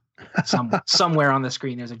movie. Somewhere on the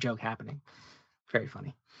screen, there's a joke happening. Very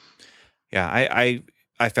funny. Yeah,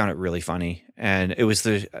 I found it really funny, and it was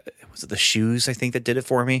the shoes I think that did it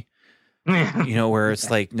for me. Where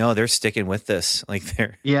it's like, no, they're sticking with this. Like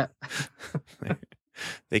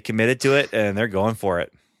they committed to it and they're going for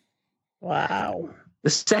it. Wow.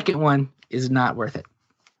 The second one is not worth it.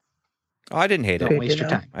 Oh, I didn't hate it. Don't waste your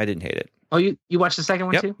time. I didn't hate it. Oh, you watched the second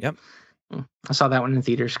one too? Yep. I saw that one in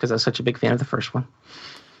theaters because I was such a big fan of the first one.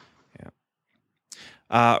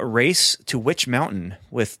 Yeah. Race to Witch Mountain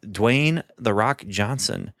with Dwayne "The Rock"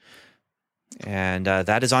 Johnson, and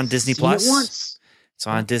that is on Disney Plus. It's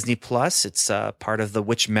on Disney Plus. It's part of the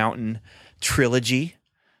Witch Mountain trilogy.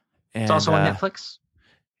 And, it's also on Netflix.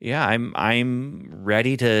 Yeah, I'm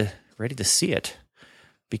ready to see it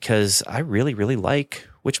because I really, really like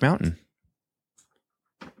Witch Mountain.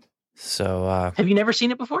 So have you never seen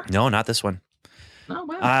it before? No, not this one. Oh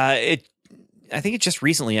wow. I think it just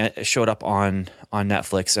recently showed up on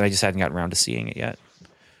Netflix, and I just hadn't gotten around to seeing it yet.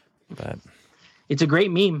 But it's a great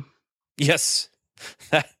meme. Yes,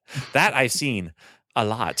 that I've seen a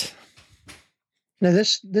lot. Now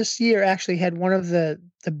this year actually had one of the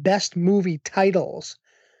best movie titles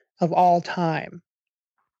of all time,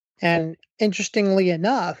 and interestingly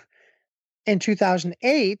enough, in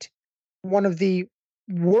 2008, one of the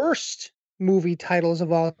worst movie titles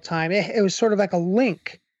of all time. It was sort of like a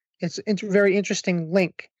link. It's a very interesting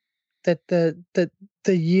link that the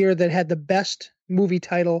year that had the best movie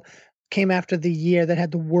title came after the year that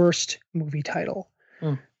had the worst movie title.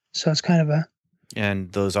 So it's kind of a.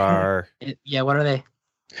 And those are. What are they?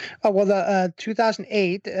 Oh well, the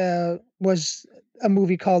 2008 was a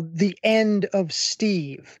movie called The End of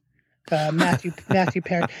Steve. Matthew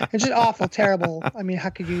Perry. It's just awful, terrible. I mean, how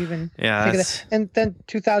could you even think of that? And then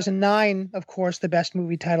 2009, of course, the best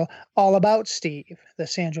movie title, All About Steve, the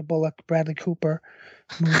Sandra Bullock, Bradley Cooper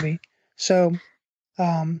movie. So,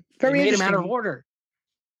 very made interesting. him out of order.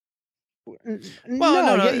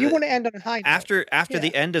 No, you want to end on a high note. After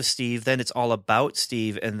the end of Steve, then it's All About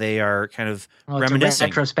Steve, and they are kind of reminiscing. It's a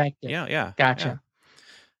retrospective. Yeah. Gotcha. Yeah.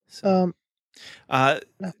 So,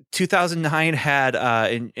 2009 had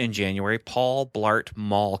in January Paul Blart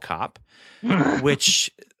Mall Cop,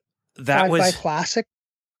 which that was classic.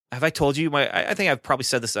 Have I told you I think I've probably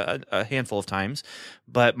said this a handful of times,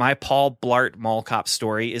 but my Paul Blart Mall Cop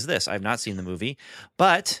story is this. I've not seen the movie,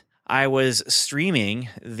 but I was streaming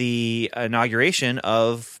the inauguration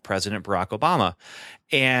of President Barack Obama,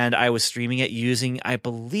 and I was streaming it using, I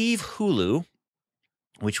believe, Hulu,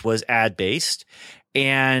 which was ad-based,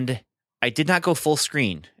 and I did not go full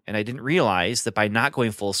screen, and I didn't realize that by not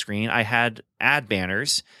going full screen, I had ad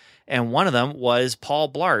banners, and one of them was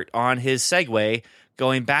Paul Blart on his Segway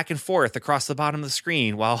going back and forth across the bottom of the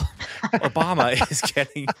screen while Obama is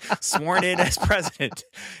getting sworn in as president.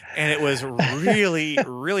 And it was really,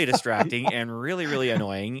 really distracting and really, really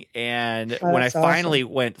annoying. And when I finally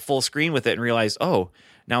went full screen with it and realized, oh,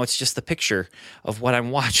 Now it's just the picture of what I'm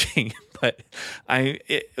watching. But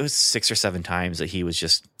it was 6 or 7 times that he was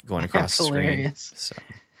just going across the screen. Hilarious. So.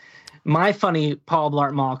 My funny Paul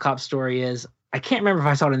Blart Mall Cop story is, I can't remember if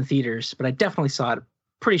I saw it in theaters, but I definitely saw it.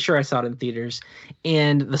 Pretty sure I saw it in theaters.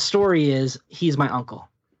 And the story is, he's my uncle.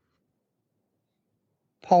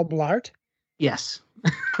 Paul Blart. Yes.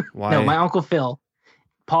 Why? No, my Uncle Phil.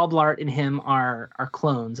 Paul Blart and him are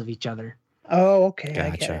clones of each other. Oh, okay. I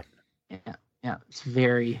get Gotcha. it. Yeah. It's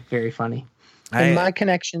very, very funny. And my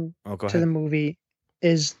connection Oh, go to the ahead. movie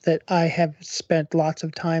is that I have spent lots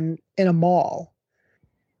of time in a mall.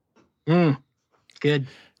 Good.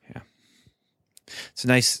 It's a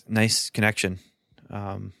nice connection.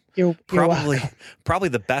 You're Probably welcome. probably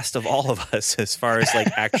the best of all of us as far as like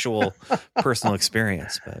actual personal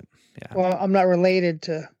experience. But yeah. Well, I'm not related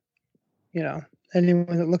to,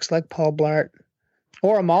 anyone that looks like Paul Blart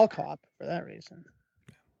or a mall cop for that reason.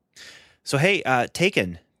 So hey,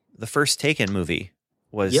 Taken, the first Taken movie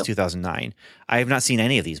was Yep. 2009. I have not seen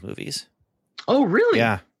any of these movies. Oh, really?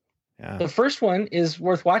 Yeah. The first one is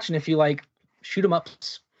worth watching if you like shoot 'em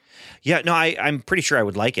ups. Yeah, no, I'm pretty sure I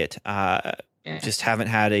would like it. Yeah. Just haven't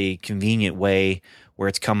had a convenient way where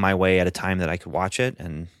it's come my way at a time that I could watch it,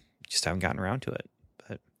 and just haven't gotten around to it.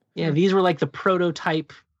 But Yeah, these were like the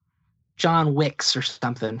prototype John Wicks or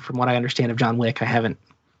something, from what I understand of John Wick. I haven't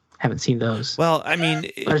seen those. well, I mean,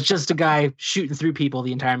 But it's just a guy shooting through people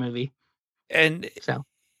the entire movie. and So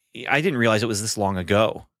I didn't realize it was this long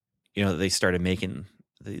ago. That they started making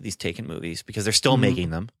these Taken movies, because they're still Mhm. making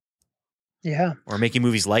them, Yeah. or making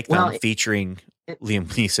movies like Well, them featuring Liam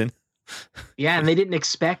Neeson. yeah, and they didn't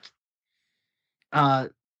expect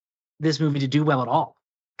this movie to do well at all,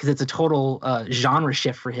 because it's a total genre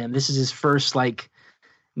shift for him. This is his first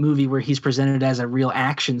movie where he's presented as a real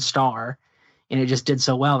action star, and it just did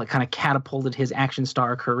so well that kind of catapulted his action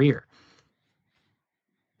star career.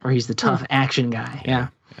 Or he's the tough action guy. Yeah.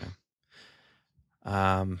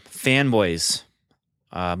 Fanboys,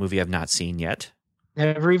 movie I've not seen yet,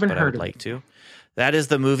 Never even but I heard would of like it. to. That is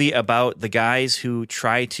the movie about the guys who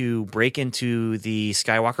try to break into the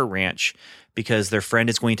Skywalker Ranch because their friend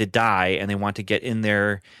is going to die, and they want to get in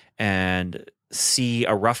there and see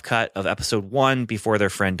a rough cut of episode 1 before their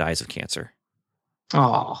friend dies of cancer.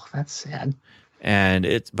 Oh, that's sad.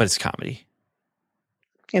 But it's comedy.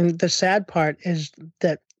 And the sad part is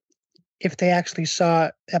that if they actually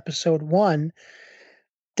saw episode 1,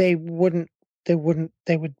 they would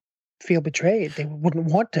feel betrayed. They wouldn't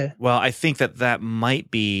want to. Well, I think that might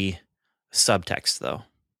be subtext, though,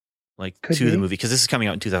 Could to the be. movie, because this is coming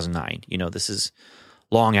out in 2009. This is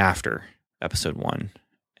long after episode 1,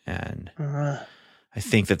 and I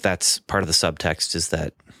think that's part of the subtext, is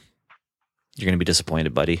that you're going to be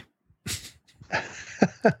disappointed, buddy.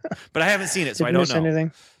 But I haven't seen it, so I don't know.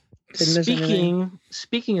 Anything. Didn't miss anything.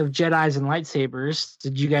 Speaking of Jedis and lightsabers,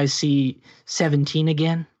 did you guys see 17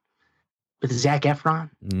 again with Zac Efron?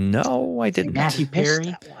 No, I didn't. Matthew Missed Perry.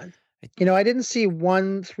 that one. I didn't see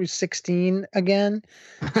 1 through 16 again,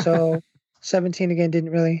 so 17 again didn't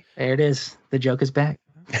really. There it is. The joke is back.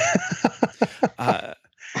 I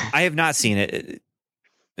have not seen it.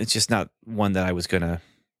 It's just not one that I was going to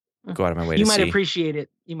go out of my way You to might see. appreciate it.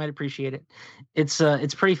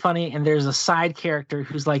 It's pretty funny, and there's a side character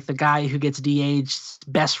who's like the guy who gets de-aged's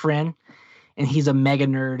best friend, and he's a mega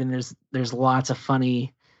nerd, and there's lots of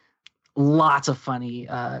funny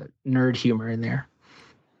nerd humor in there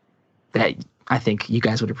that I think you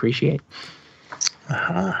guys would appreciate.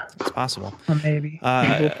 It's possible. Well, maybe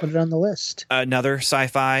we'll put it on the list. Another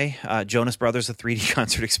sci-fi, Jonas Brothers, a 3D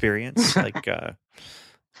concert experience.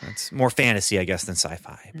 It's more fantasy, I guess, than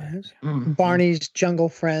sci-fi. But Yes. Mm. Barney's Jungle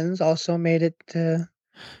Friends also made it to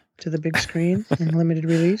the big screen in limited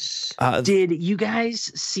release. Did you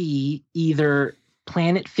guys see either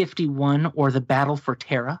Planet 51 or The Battle for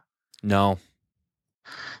Terra? No,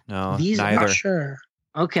 These are neither. Not sure.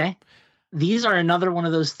 Okay. These are another one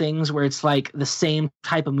of those things where it's like the same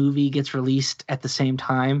type of movie gets released at the same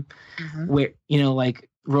time, Mhm. where, like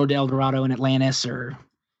Road El Dorado and Atlantis, or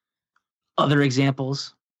other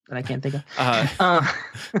examples that I can't think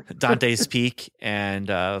of. Dante's Peak and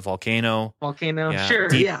Volcano. Volcano. Yeah. Sure.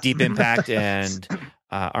 Deep, Yeah. Deep Impact and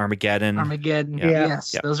Armageddon. Armageddon. Yeah.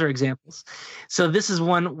 Yes, Yeah. those are examples. So this is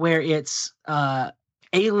one where it's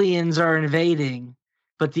aliens are invading,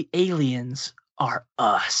 but the aliens are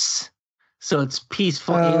us. So it's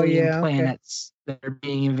peaceful alien yeah, okay. planets that are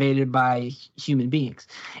being invaded by human beings.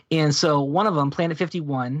 And so one of them, Planet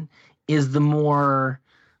 51, is the more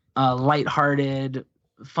lighthearted,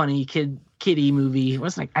 funny kiddie movie. Well,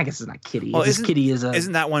 it's like, I guess it's not kiddie. Well, It's just kiddie is a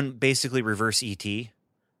Isn't that one basically reverse ET?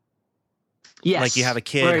 yes, Like you have a where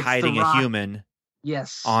kid it's The hiding a Rock. human.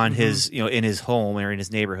 Yes. on Mhm. his, in his home or in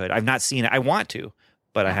his neighborhood. I've not seen it. I want to,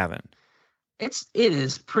 but I haven't. It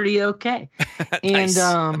is pretty okay. Nice.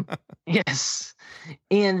 And yes.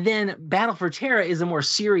 And then Battle for Terra is a more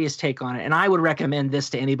serious take on it. And I would recommend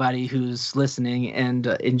this to anybody who's listening and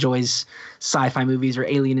enjoys sci-fi movies or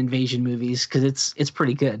alien invasion movies, because it's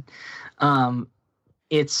pretty good.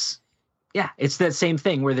 It's that same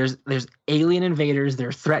thing where there's alien invaders,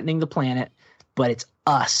 they're threatening the planet, but it's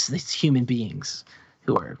us, it's human beings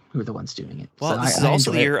who are the ones doing it. Well, So this is I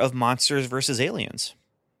also the enjoy it. year of Monsters versus Aliens,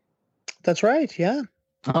 That's right. Yeah.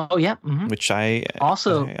 Oh yeah. Mhm. which I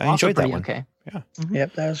Also enjoyed that pretty one. Okay. Mhm.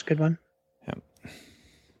 Yep. That was a good one.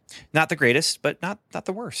 Not the greatest, but not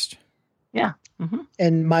the worst. Yeah. Mhm.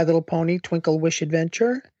 And My Little Pony, Twinkle Wish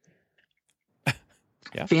Adventure.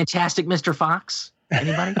 Yeah. Fantastic Mr. Fox.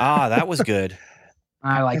 Anybody? Ah, that was good.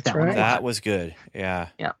 I like That's that one. right. A lot. That was good. Yeah.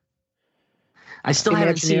 I still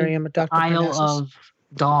haven't seen Imaginarium of Dr. Isle Parnassus. of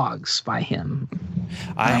Dogs by him.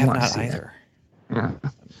 I I have wanna not see that. either. Yeah.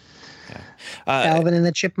 Alvin and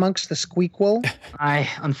the Chipmunks, The Squeakquel. I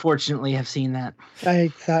unfortunately have seen that. I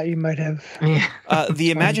thought you might have. Yeah.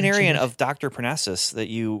 The mention Imaginarian it. of Dr. Parnassus that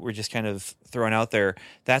you were just kind of throwing out there,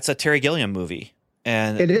 that's a Terry Gilliam movie.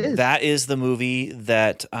 And It is. that is the movie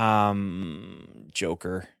that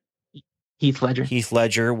Joker, Heath Ledger. Heath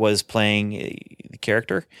Ledger, was playing the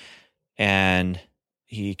character, and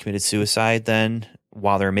he committed suicide then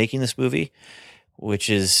while they were making this movie, which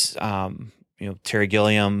is, Terry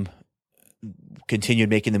Gilliam continued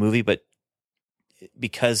making the movie, but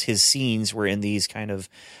because his scenes were in these kind of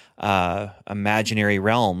imaginary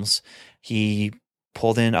realms, he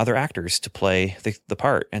pulled in other actors to play the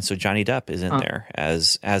part, and so Johnny Depp is in there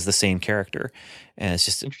as the same character, and it's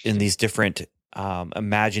just in these different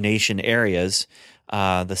imagination areas.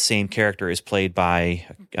 The same character is played by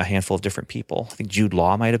a handful of different people. I think Jude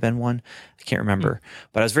Law might have been one. I can't remember,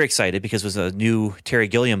 but I was very excited because it was a new Terry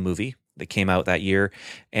Gilliam movie that came out that year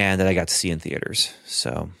and that I got to see in theaters.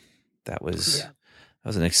 So that was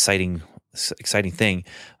an exciting thing,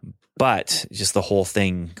 but just the whole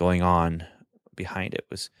thing going on behind it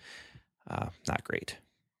was not great.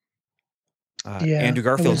 Andrew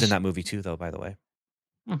Garfield's in that movie too, though, by the way.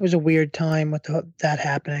 It was a weird time with that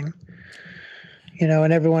happening.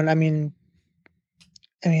 And everyone, I mean,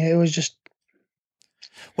 it was just.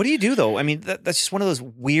 What do you do, though? I mean, that's just one of those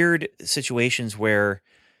weird situations where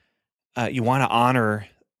you want to honor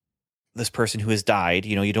this person who has died.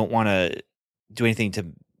 You don't want to do anything to,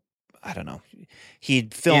 I don't know.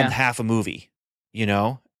 He'd filmed half a movie,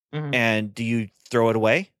 Mhm. and do you throw it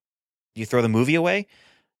away? Do you throw the movie away?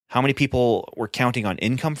 How many people were counting on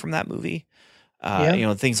income from that movie?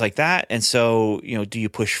 Things like that. And so, do you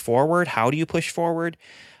push forward? How do you push forward?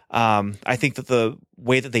 I think that the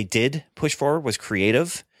way that they did push forward was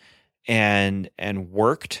creative and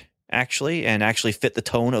worked actually fit the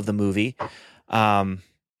tone of the movie.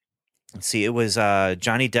 Let's see, it was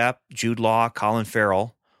Johnny Depp, Jude Law, Colin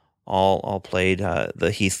Farrell, all played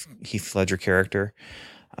the Heath Ledger character.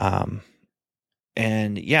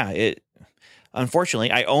 It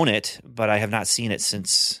unfortunately I own it, but I have not seen it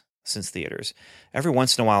since theaters. Every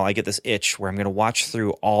once in a while I get this itch where I'm going to watch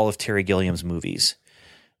through all of Terry Gilliam's movies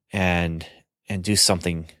and do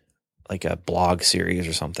something like a blog series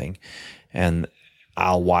or something, and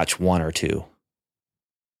I'll watch one or two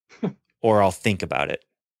or I'll think about it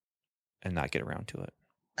and not get around to it.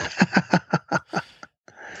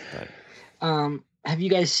 Have you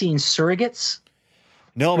guys seen Surrogates?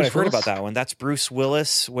 No, but Bruce I've heard Willis? about that one. That's Bruce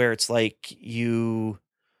Willis, where it's like you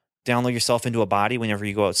download yourself into a body whenever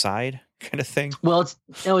you go outside, kind of thing. Well,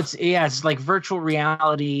 it's like virtual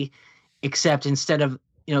reality, except instead of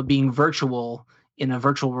being virtual in a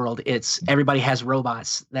virtual world, it's everybody has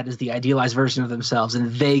robots. That is the idealized version of themselves,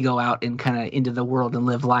 and they go out and kind of into the world and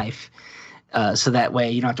live life. So that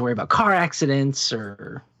way you don't have to worry about car accidents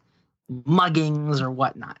or muggings or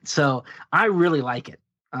whatnot. So I really like it.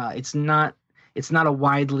 It's not a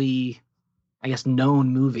widely, I guess,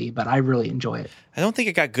 known movie, but I really enjoy it. I don't think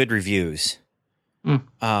it got good reviews.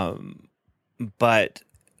 But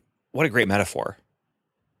what a great metaphor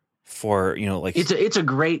for, It's a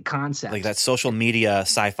great concept. like that social media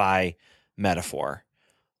sci-fi metaphor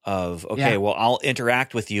of, okay, well, I'll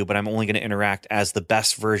interact with you, but I'm only going to interact as the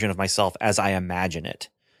best version of myself as I imagine it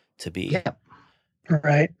to be. Yeah.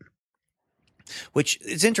 Right. Which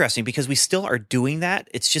is interesting because we still are doing that.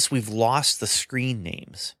 It's just we've lost the screen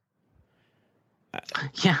names.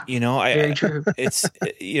 Yeah. Very true. It's,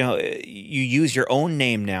 you use your own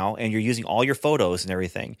name now and you're using all your photos and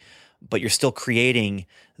everything, but you're still creating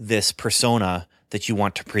this persona that you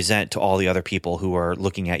want to present to all the other people who are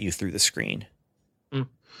looking at you through the screen.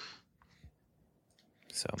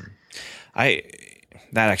 So that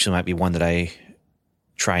actually might be one that I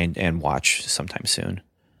try and watch sometime soon.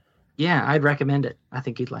 Yeah, I'd recommend it. I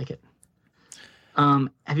think you'd like it. Have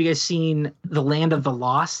you guys seen The Land of the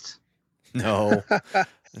Lost? No.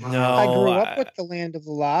 No. I grew up with The Land of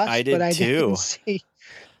the Lost, I did but I too. didn't see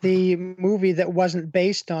the movie that wasn't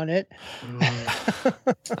based on it.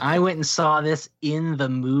 I went and saw this in the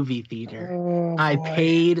movie theater. Oh, I boy.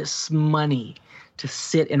 paid money to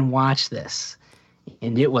sit and watch this,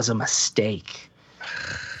 and it was a mistake.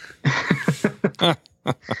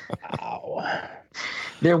 Wow.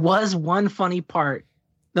 There was one funny part.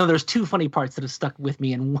 No, there's two funny parts that have stuck with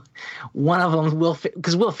me, and one of them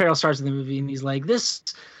because Will Ferrell starts in the movie and he's like, this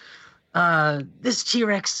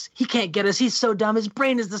T-Rex, he can't get us. He's so dumb. His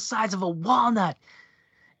brain is the size of a walnut.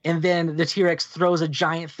 And then the T-Rex throws a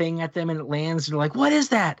giant thing at them and it lands. And they're like, what is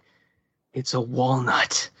that? It's a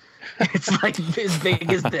walnut. It's like as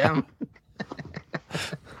big as them.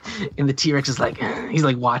 And the T-Rex is like, he's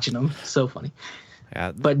like watching them. So funny.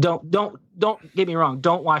 Yeah. But don't get me wrong.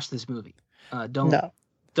 Don't watch this movie. Don't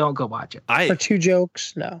go watch it. For two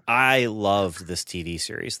jokes, no. I loved this TV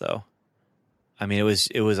series though. I mean, it was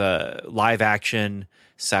a live action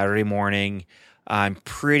Saturday morning. I'm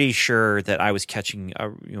pretty sure that I was catching a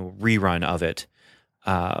rerun of it,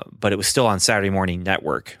 but it was still on Saturday Morning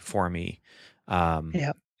Network for me.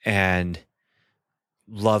 And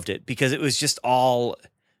loved it because it was just all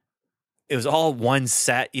one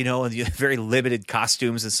set, and very limited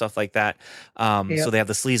costumes and stuff like that. So they have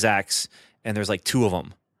the Sleazaks, and there's like two of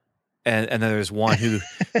them. And then there's one who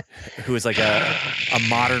is like a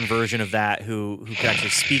modern version of that who can actually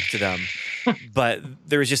speak to them. But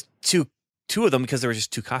there was just two of them because there were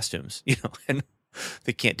just two costumes, and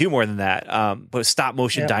they can't do more than that. But stop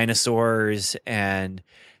motion dinosaurs and,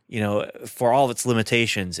 for all of its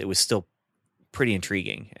limitations, it was still pretty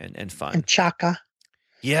intriguing and fun. And Chaka.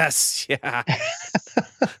 Yes. Yeah.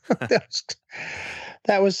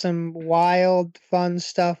 That was some wild, fun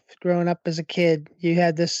stuff growing up as a kid. You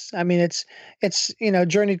had this, I mean, it's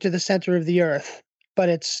Journey to the Center of the Earth, but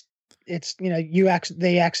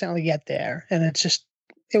they accidentally get there, and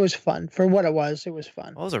it was fun for what it was. It was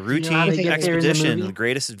fun. Well, it was a routine get there in the expedition, movie? the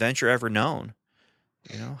greatest adventure ever known.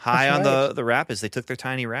 High on the rapids, they took their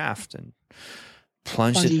tiny raft and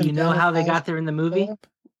plunged Do it. you know how they got there in the movie?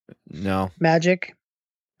 No. Magic.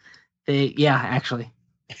 Actually.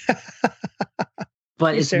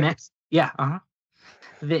 But it's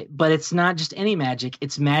but it's not just any magic.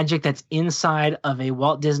 It's magic that's inside of a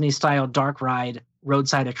Walt Disney style dark ride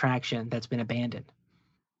roadside attraction that's been abandoned.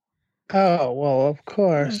 Oh, well, of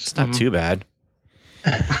course. It's not too bad.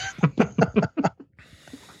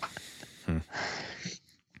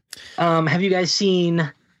 Have you guys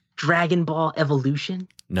seen Dragon Ball Evolution?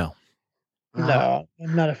 No. No,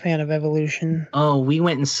 I'm not a fan of Evolution. Oh, we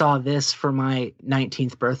went and saw this for my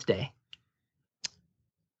 19th birthday.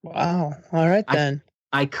 Wow. All right, then.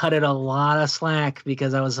 I cut it a lot of slack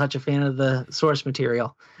because I was such a fan of the source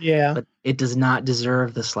material. Yeah. But it does not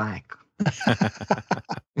deserve the slack.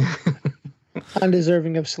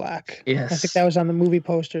 Undeserving of slack. Yes. I think that was on the movie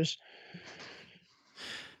posters.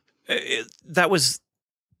 That was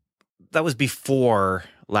before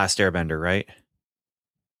Last Airbender, right?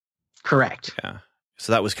 Correct. Yeah.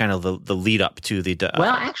 So that was kind of the lead up to the.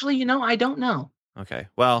 Well, actually, I don't know. Okay.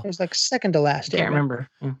 Well, It was like second to last. I can't remember.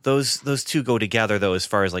 those two go together though, as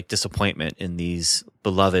far as like disappointment in these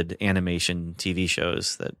beloved animation TV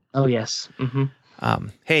shows. That. Oh yes. Mm-hmm.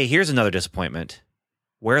 Hey, here's another disappointment: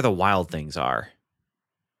 Where the Wild Things Are.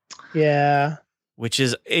 Yeah. Which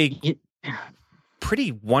is a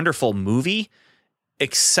pretty wonderful movie,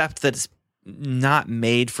 except that it's not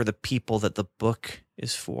made for the people that the book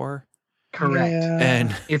is for. Correct. Yeah.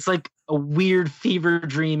 And It's like a weird fever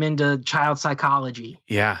dream into child psychology.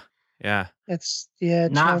 yeah. It's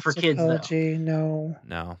Not child for kids, though. psychology, no.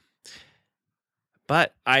 No.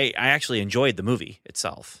 But I actually enjoyed the movie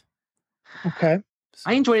itself. Okay.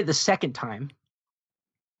 I enjoyed it the second time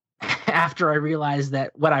after I realized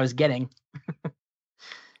that what I was getting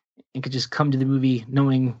and could just come to the movie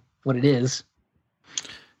knowing what it is.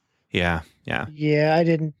 Yeah. Yeah, I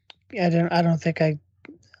don't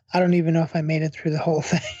even know if I made it through the whole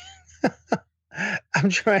thing. I'm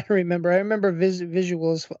trying to remember. I remember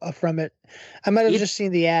visuals from it. I might have just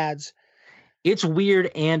seen the ads. It's weird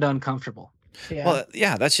and uncomfortable. Yeah. Well,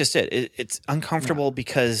 yeah, that's just it. It's uncomfortable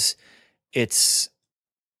because it's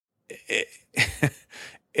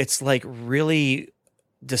like really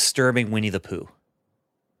disturbing Winnie the Pooh.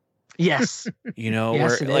 Yes. Yes,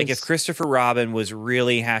 where it like is. if Christopher Robin was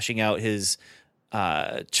really hashing out his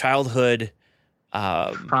childhood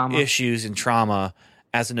Trauma. issues and trauma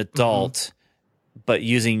as an adult, but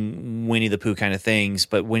using Winnie the Pooh kind of things.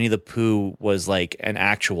 But Winnie the Pooh was like an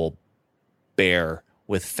actual bear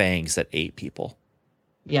with fangs that ate people.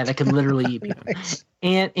 Yeah, that could literally eat people. Nice.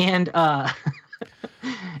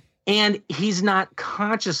 And he's not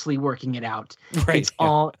consciously working it out. Right, It's yeah.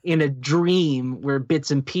 all in a dream where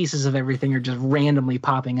bits and pieces of everything are just randomly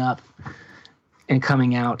popping up and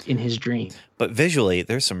coming out in his dream. But visually,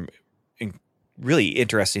 there's some really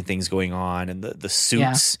interesting things going on, and the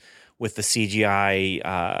suits with the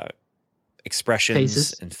CGI expressions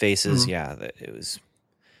Faces. and faces. Mhm. Yeah, it was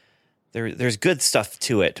there's good stuff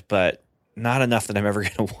to it, but not enough that I'm ever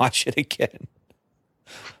going to watch it again.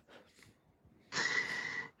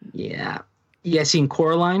 Yeah. You guys seen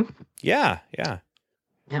Coraline? Yeah. Yeah,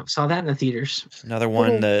 saw that in the theaters. Another one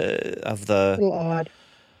of A the little odd.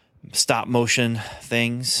 stop motion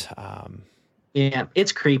things. Yeah,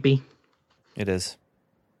 it's creepy. It is,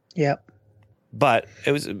 Yep. but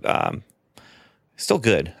it was still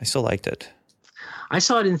good. I still liked it. I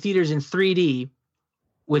saw it in theaters in 3D,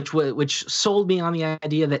 which sold me on the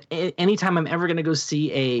idea that anytime I'm ever going to go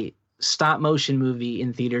see a stop motion movie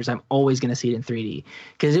in theaters, I'm always going to see it in 3D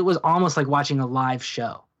because it was almost like watching a live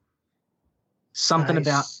show. Something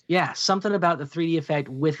Nice. about the 3D effect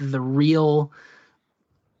with the real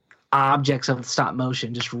objects of stop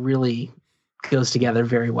motion just really goes together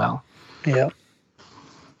very well. Yep.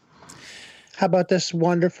 How about this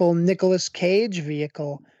wonderful Nicolas Cage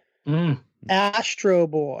vehicle, Astro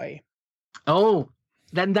Boy? Oh,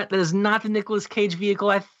 that is not the Nicolas Cage vehicle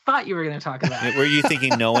I thought you were going to talk about. Were you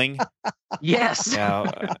thinking Knowing? Yes. Yeah,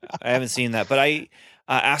 I haven't seen that, but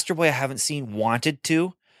Astro Boy I haven't seen. Wanted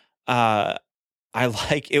to. I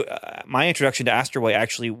like it. My introduction to Astro Boy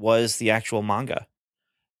actually was the actual manga.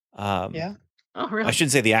 Yeah. Oh, really? I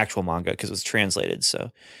shouldn't say the actual manga because it was translated.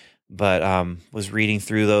 So, but was reading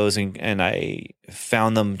through those and I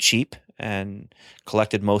found them cheap and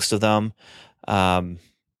collected most of them.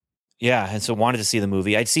 Yeah, and so wanted to see the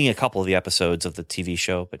movie. I'd seen a couple of the episodes of the TV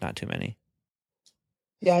show, but not too many.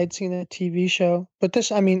 Yeah, I'd seen that TV show. But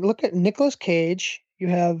this, I mean, look at Nicolas Cage. You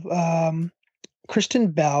have Kristen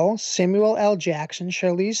Bell, Samuel L. Jackson,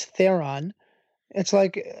 Charlize Theron. It's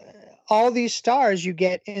like all these stars you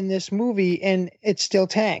get in this movie, and it still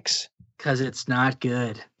tanks. Because it's not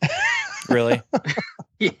good. Really?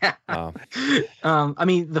 Yeah. Oh. I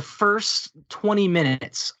mean, the first 20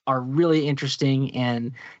 minutes are really interesting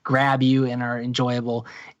and grab you and are enjoyable,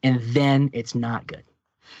 and then it's not good.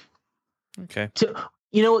 Okay.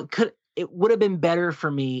 It would have been better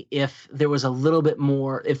for me if there was a little bit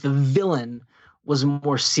more, if the villain was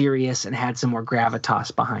more serious and had some more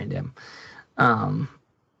gravitas behind him.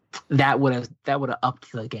 That would have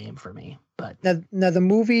upped the game for me. But Now the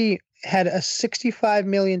movie had a $65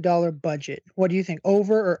 million budget. What do you think,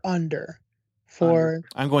 over or under for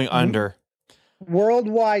I'm going under.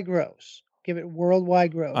 worldwide gross? Give it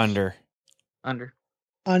worldwide gross. Under.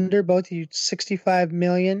 Under, both of you, 65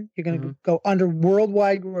 million. You're going to go under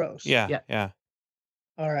worldwide gross. Yeah.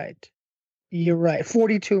 All right. You're right.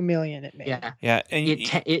 42 million it made. yeah, Yeah. And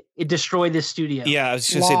it destroyed the studio. yeah, I was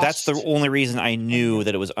just going to say that's the Lost. only reason I knew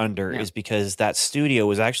that it was under Yeah. is because that studio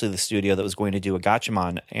was actually the studio that was going to do a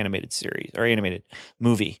Gatchaman animated series or animated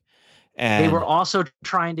movie. And They were also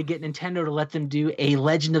trying to get Nintendo to let them do a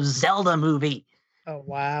Legend of Zelda movie. Oh,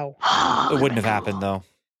 wow. it wouldn't have happened though.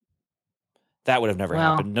 That would have never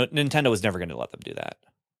Well- happened. No, Nintendo was never going to let them do that.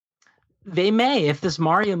 They may, if this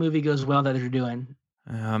Mario movie goes well that they're doing.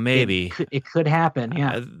 Maybe. It could happen.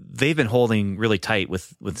 Yeah. They've been holding really tight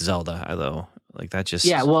with Zelda, though. Like that just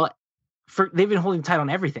Yeah, well, they've been holding tight on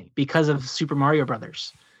everything because of Super Mario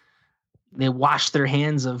Brothers. They washed their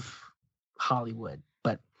hands of Hollywood,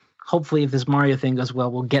 but hopefully, if this Mario thing goes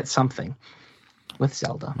well, we'll get something with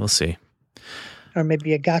Zelda. We'll see. Or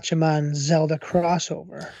maybe a Gatchaman Zelda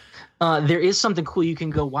crossover. There is something cool you can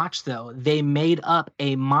go watch though. They made up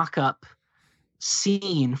a mock-up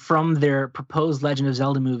scene from their proposed Legend of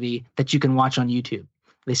Zelda movie that you can watch on YouTube.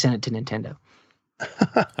 They sent it to Nintendo.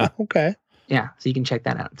 Okay. Yeah, so you can check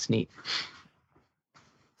that out. It's neat.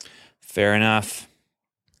 Fair enough.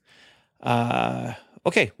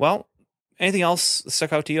 Okay. Well, anything else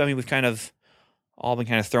stuck out to you? I mean, we've kind of all been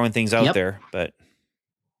kind of throwing things out Yep. there, but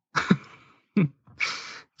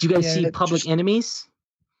Did you guys Yeah, see that Public just- Enemies?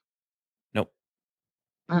 Nope.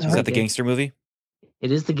 That's is that the pretty good. gangster movie?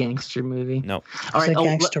 It is the gangster movie. Nope. All It's right. a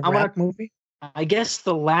gangster I wanna- rap movie. I guess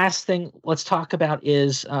the last thing let's talk about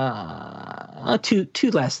is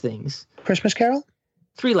two last things. Christmas Carol?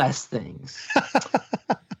 Three last things.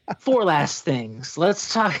 Four last things.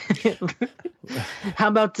 Let's talk. How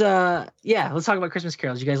about let's talk about Christmas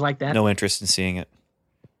carols. You guys like that? No interest in seeing it.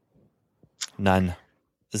 None.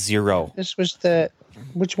 Zero. This was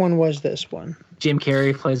which one was this one? Jim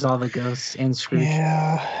Carrey plays all the ghosts and Scrooge.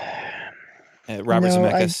 Yeah. Robert No,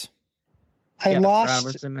 Zemeckis. I lost.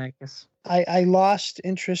 Robert Zemeckis. I lost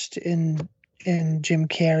interest in Jim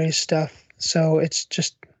Carrey's stuff, so it's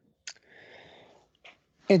just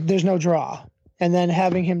there's no draw. And then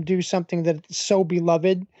having him do something that's so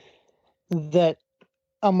beloved that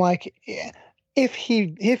I'm like, yeah, if he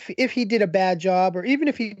did a bad job, or even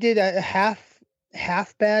if he did a half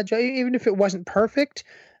bad job, even if it wasn't perfect,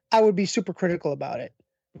 I would be super critical about it.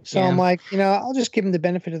 So Yeah. I'm like, I'll just give him the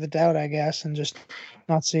benefit of the doubt, I guess, and just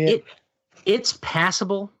not see it. It's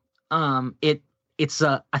passable. I think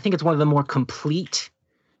it's one of the more complete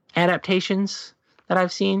adaptations that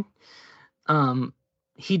I've seen.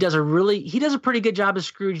 He does a pretty good job as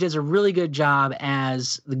Scrooge. Does a really good job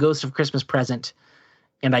as the Ghost of Christmas Present,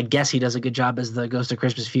 and I guess he does a good job as the Ghost of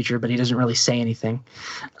Christmas Future, but he doesn't really say anything.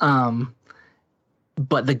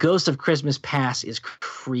 But the Ghost of Christmas Past is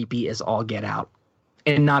creepy as all get out,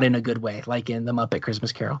 and not in a good way, like in the Muppet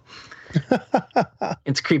Christmas Carol.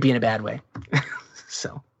 It's creepy in a bad way.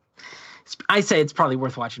 So I say it's probably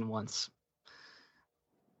worth watching once.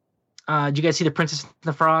 Did you guys see The Princess and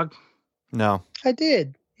the Frog? No. I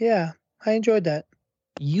did. Yeah, I enjoyed that.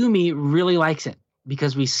 Yumi really likes it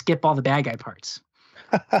because we skip all the bad guy parts.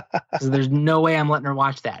 So there's no way I'm letting her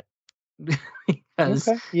watch that. Because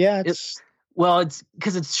Okay. Yeah, it's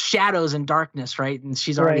because it's shadows and darkness, right? And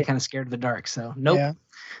she's already Right. kind of scared of the dark. So nope, yeah.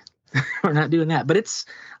 we're not doing that. But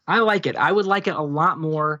I like it. I would like it a lot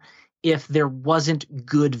more if there wasn't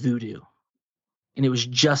good voodoo and it was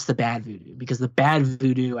just the bad voodoo, because the bad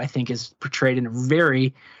voodoo, I think, is portrayed in a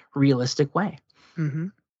very realistic way. Mm-hmm.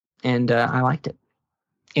 And I liked it.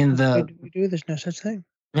 In the We do. There's no such thing.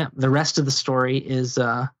 the rest of the story is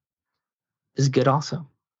good also.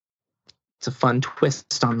 It's a fun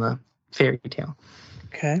twist on the fairy tale.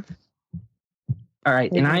 Okay. All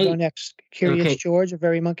right, Where and do we go I next? Curious okay. George, A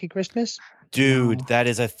Very Monkey Christmas. Dude, No. that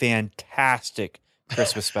is a fantastic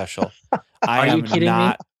Christmas special. I Are you am kidding me?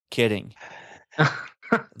 not kidding.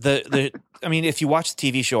 I mean, if you watch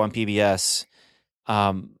the TV show on PBS,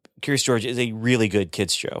 Curious George is a really good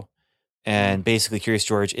kids show, and basically Curious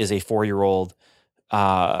George is a 4-year-old,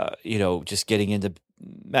 just getting into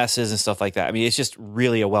messes and stuff like that. I mean, it's just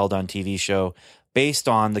really a well done TV show based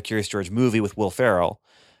on the Curious George movie with Will Ferrell.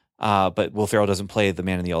 But Will Ferrell doesn't play the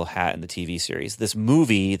man in the yellow hat in the TV series. This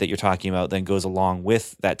movie that you're talking about then goes along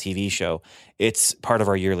with that TV show. It's part of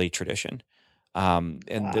our yearly tradition. And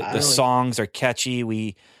the songs are catchy.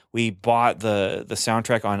 We bought the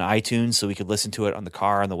soundtrack on iTunes so we could listen to it on the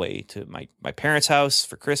car on the way to my parents' house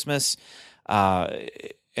for Christmas.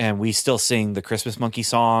 And we still sing the Christmas Monkey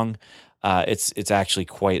song. It's actually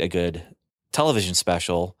quite a good television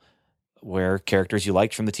special where characters you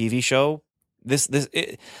liked from the TV show.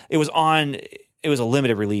 It was a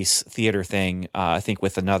limited release theater thing, I think,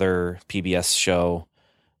 with another PBS show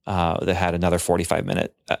that had another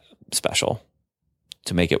 45-minute special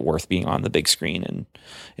to make it worth being on the big screen and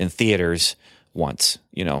in theaters once,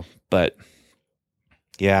 but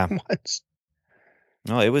yeah, What?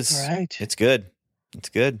 no, it was, All right. it's good. It's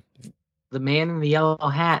good. The man in the yellow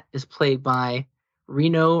hat is played by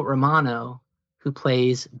Reno Romano, who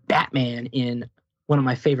plays Batman in one of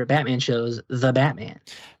my favorite Batman shows, The Batman.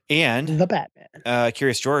 And The Batman.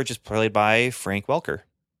 Curious George is played by Frank Welker.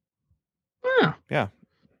 Oh. Yeah.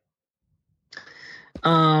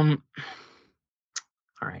 All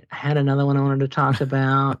right. I had another one I wanted to talk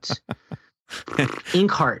about.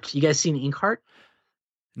 Inkheart. You guys seen Inkheart?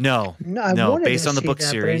 No, No, I no, wanted based to on the see book that, but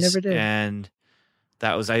I series, never did. and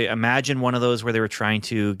that was, I imagine, one of those where they were trying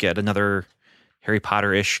to get another Harry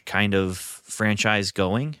Potter-ish kind of franchise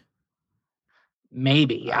going.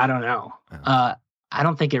 Maybe. I don't know. Oh. I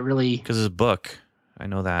don't think it really. Because it's a book. I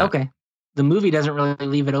know that. Okay. The movie doesn't really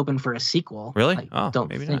leave it open for a sequel. Really? I Oh, don't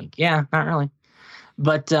maybe think. not. Yeah, not really.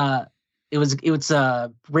 But it was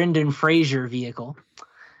a Brendan Fraser vehicle.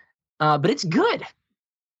 But it's good.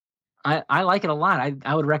 I like it a lot.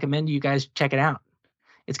 I would recommend you guys check it out.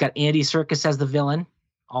 It's got Andy Serkis as the villain,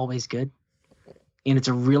 always good. And it's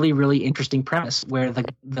a really, really interesting premise where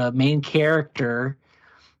the main character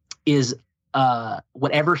is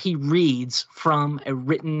whatever he reads from a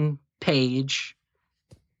written page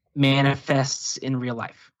manifests in real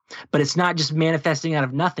life. But it's not just manifesting out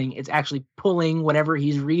of nothing. It's actually pulling whatever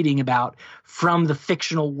he's reading about from the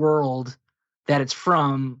fictional world that it's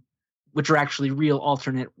from, which are actually real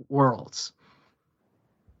alternate worlds.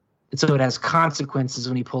 And so it has consequences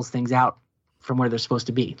when he pulls things out from where they're supposed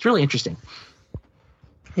to be. It's really interesting.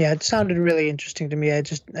 Yeah, it sounded really interesting to me. I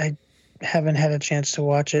haven't had a chance to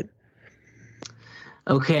watch it.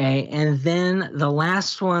 Okay, and then the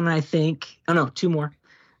last one, I think. Oh no, two more.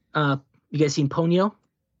 You guys seen Ponyo?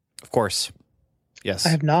 Of course. Yes. I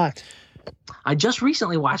have not. I just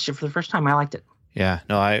recently watched it for the first time. I liked it. Yeah.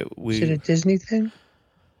 No, Is it a Disney thing?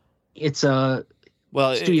 It's a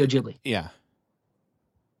well, Studio Ghibli. Yeah.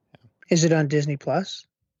 Is it on Disney Plus?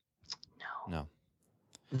 No.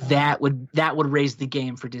 That would raise the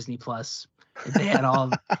game for Disney Plus if they had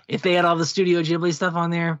all the Studio Ghibli stuff on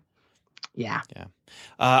there. Yeah. Yeah.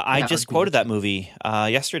 I That just would be quoted that movie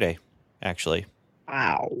yesterday, actually.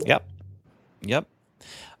 Wow. Yep.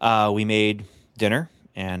 We made dinner,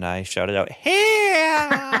 and I shouted out,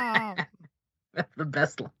 "Ham! That's the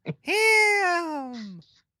best line. Ham!"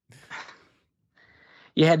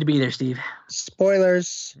 You had to be there, Steve.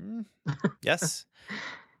 Spoilers. Yes.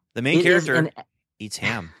 The main It is character eats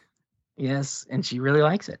ham. Yes, and she really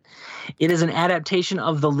likes it. It is an adaptation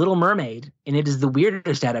of The Little Mermaid, and it is the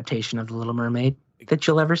weirdest adaptation of The Little Mermaid that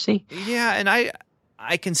you'll ever see. Yeah, and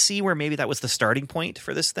I can see where maybe that was the starting point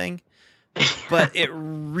for this thing, but it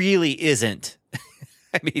really isn't.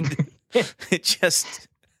 I mean, it just...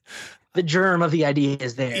 The germ of the idea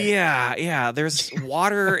is there. Yeah. There's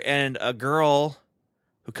water and a girl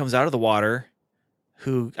who comes out of the water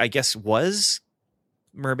who I guess was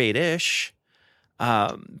mermaid-ish.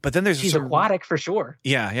 But then She's aquatic for sure.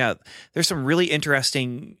 Yeah. There's some really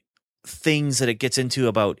interesting things that it gets into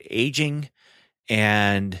about aging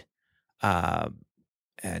and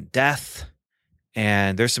death.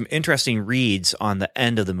 And there's some interesting reads on the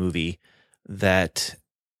end of the movie that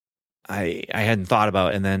I hadn't thought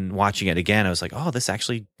about. And then watching it again, I was like, oh,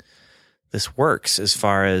 this works as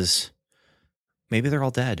far as maybe they're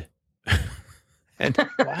all dead. And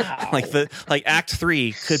Wow. like Act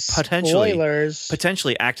 3 could Spoilers.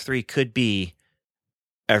 potentially Act 3 could be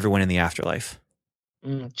everyone in the afterlife.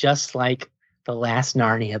 Just like the last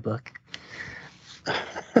Narnia book.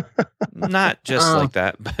 Not just like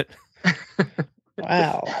that, but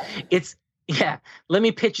Wow. Let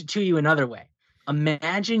me pitch it to you another way.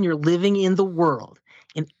 Imagine you're living in the world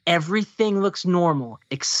and everything looks normal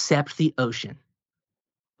except the ocean,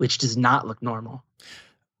 which does not look normal.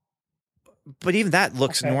 but even that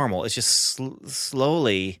looks Okay. normal. It's just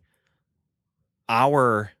slowly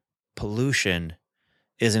our pollution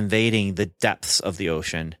is invading the depths of the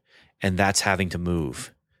ocean, and that's having to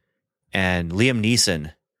move. And Liam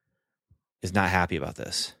Neeson is not happy about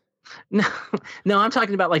this. No, I'm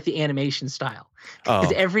talking about like the animation style. Oh,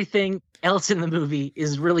 Because everything else in the movie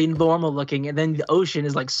is really normal looking, and then the ocean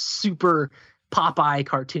is like super Popeye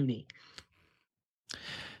cartoony.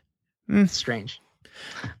 It's strange.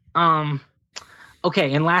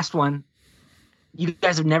 Okay, and last one. You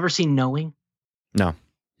guys have never seen Knowing? no.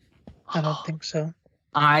 I don't think so.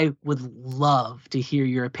 I would love to hear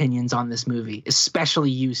your opinions on this movie,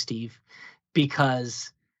 especially you, Steve,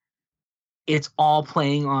 because it's all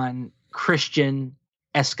playing on Christian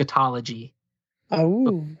eschatology,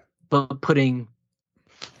 Oh. but putting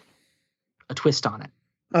a twist on it.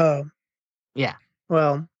 Oh. Yeah.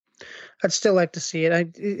 Well, I'd still like to see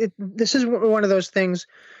it. This is one of those things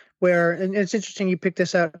where, and it's interesting you picked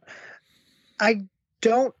this out. I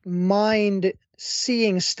don't mind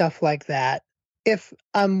seeing stuff like that if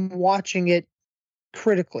I'm watching it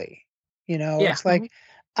critically. You know, Yeah. it's like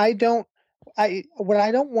what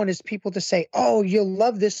I don't want is people to say, "Oh, you'll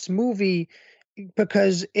love this movie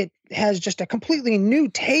because it has just a completely new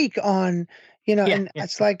take on," Yeah, and yeah.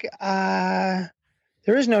 it's like,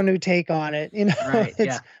 there is no new take on it. Right, It's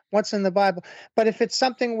yeah. what's in the Bible. But if it's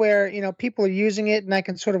something where, people are using it and I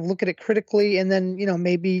can sort of look at it critically and then,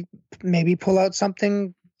 maybe pull out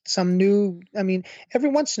some new, every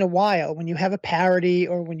once in a while when you have a parody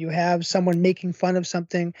or when you have someone making fun of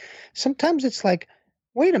something, sometimes it's like,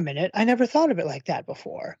 wait a minute, I never thought of it like that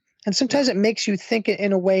before. And sometimes it makes you think it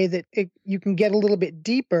in a way that you can get a little bit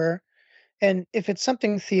deeper. And if it's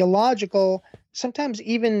something theological, sometimes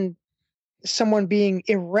even someone being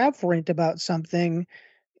irreverent about something,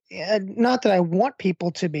 not that I want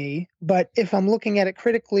people to be, but if I'm looking at it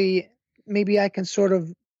critically, maybe I can sort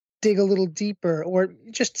of dig a little deeper or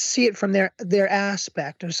just see it from their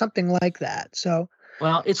aspect or something like that. So,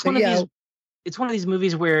 Well, it's one of these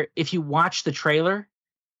movies where if you watch the trailer,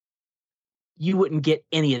 you wouldn't get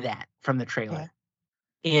any of that from the trailer.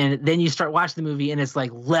 And then you start watching the movie and it's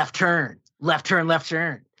like left turn, left turn, left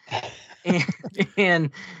turn.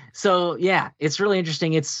 and so, yeah, it's really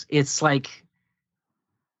interesting. It's like,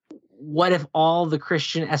 what if all the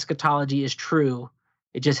Christian eschatology is true?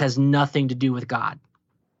 It just has nothing to do with God.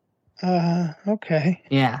 okay.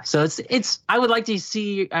 Yeah. So it's, I would like to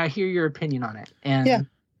hear your opinion on it. And Yeah.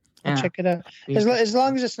 I'll check it out. As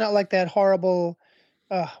long as it's not like that horrible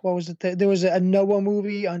what was it? There was a Noah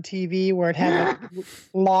movie on TV where it had like,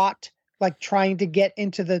 Lot like trying to get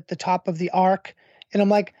into the top of the ark, and I'm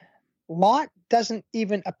like, Lot doesn't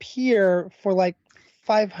even appear for like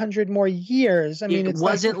 500 more years. I mean, it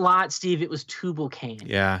wasn't Lot, Steve. It was Tubal-Cain.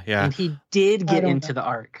 Yeah. And he did get into the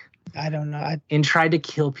ark. I don't know. And tried to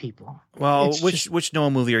kill people. Well, which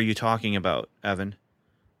Noah movie are you talking about, Evan?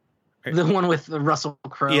 The one with Russell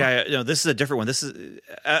Crowe. Yeah, no, this is a different one. This is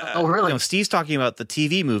oh, really? Steve's talking about the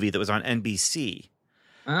TV movie that was on NBC.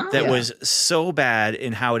 That was so bad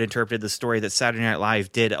in how it interpreted the story that Saturday Night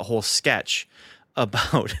Live did a whole sketch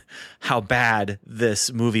about how bad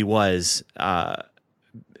this movie was,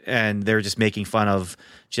 and they're just making fun of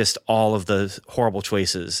just all of the horrible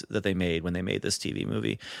choices that they made when they made this TV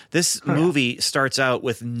movie. This movie starts out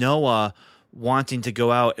with Noah wanting to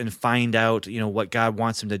go out and find out, what God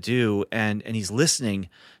wants him to do, and he's listening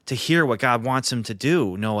to hear what God wants him to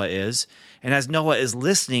do. Noah is, and as Noah is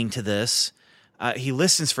listening to this, he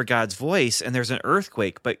listens for God's voice, and there's an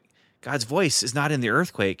earthquake, but God's voice is not in the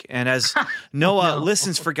earthquake. And as Noah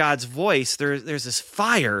listens for God's voice, there's this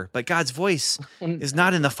fire, but God's voice is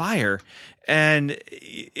not in the fire. And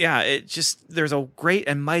there's a great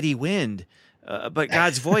and mighty wind, but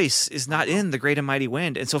God's voice is not in the great and mighty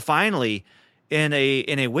wind. And so finally, in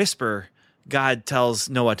a whisper, God tells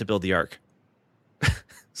Noah to build the ark.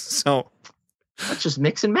 So let's just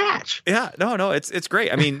mix and match. Yeah, no, it's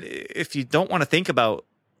great. I mean, if you don't want to think about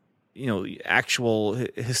actual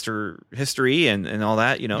history and all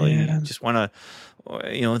that, you just want to,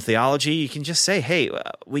 theology, you can just say, hey,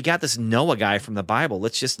 we got this Noah guy from the Bible.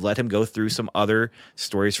 Let's just let him go through some other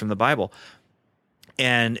stories from the Bible.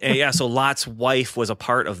 And so Lot's wife was a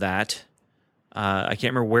part of that. I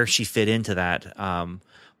can't remember where she fit into that.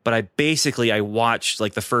 But I watched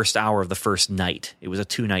like the first hour of the first night. It was a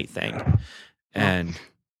 2-night thing. And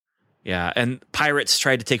and pirates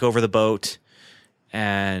tried to take over the boat.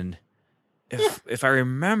 And if I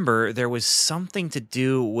remember, there was something to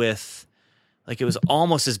do with, like, it was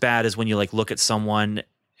almost as bad as when you like look at someone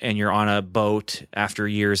and you're on a boat after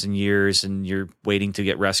years and years and you're waiting to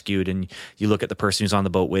get rescued, and you look at the person who's on the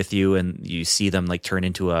boat with you and you see them like turn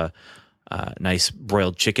into a nice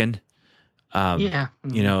broiled chicken. Stuff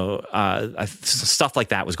like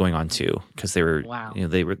that was going on too, because they were,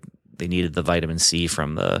 they needed the vitamin C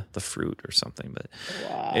from the fruit or something, but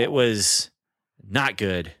it was not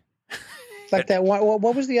good. Like that one.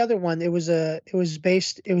 What was the other one? It was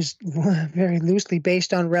very loosely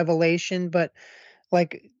based on Revelation, but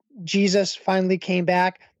like Jesus finally came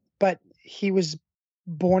back, but he was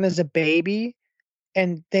born as a baby,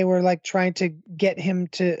 and they were like trying to get him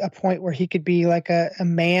to a point where he could be like a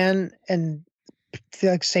man, and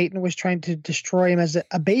like Satan was trying to destroy him as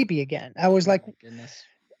a baby again. I was like, goodness.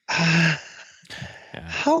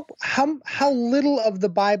 How little of the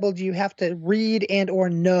Bible do you have to read and or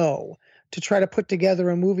know to try to put together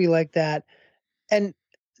a movie like that? And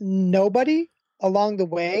nobody along the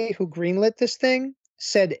way who greenlit this thing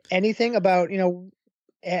said anything about, well,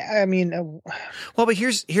 but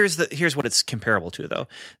here's what it's comparable to, though.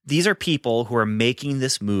 These are people who are making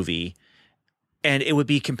this movie, and it would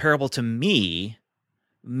be comparable to me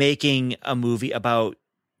making a movie about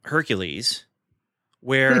Hercules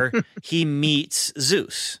where he meets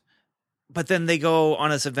Zeus, but then they go on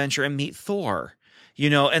this adventure and meet Thor,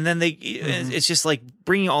 and then it's just like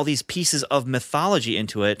bringing all these pieces of mythology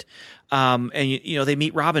into it. And they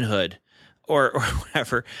meet Robin Hood or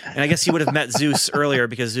whatever. And I guess he would have met Zeus earlier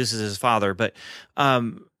because Zeus is his father, but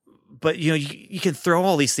you can throw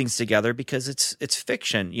all these things together because it's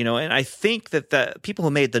fiction, and I think that the people who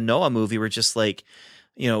made the Noah movie were just like,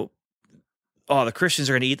 the Christians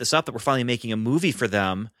are going to eat this up, that we're finally making a movie for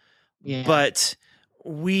them. Yeah. But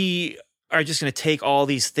we are just going to take all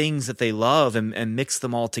these things that they love and mix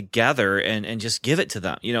them all together and just give it to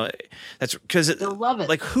them. That's because they'll love it.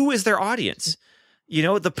 Like, who is their audience?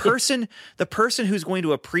 The person who's going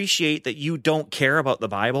to appreciate that you don't care about the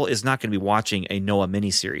Bible is not going to be watching a Noah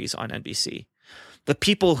miniseries on NBC. The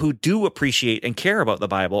people who do appreciate and care about the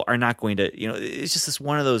Bible are not going to, it's just this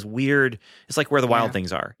one of those weird, it's like Where the Wild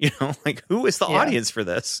Things Are, like, who is the audience for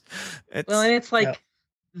this? And it's like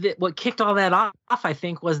what kicked all that off, I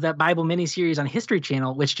think, was that Bible miniseries on History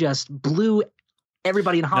Channel, which just blew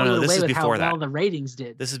everybody in Hollywood away with how well the ratings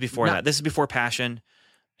did. This is before that. This is before Passion.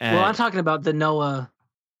 Well, I'm talking about the Noah,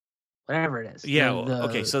 whatever it is. Yeah.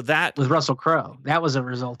 Okay. So that with Russell Crowe, that was a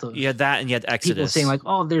result of that, and you had Exodus. People saying like,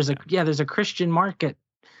 "Oh, there's a Christian market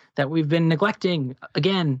that we've been neglecting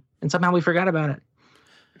again, and somehow we forgot about it."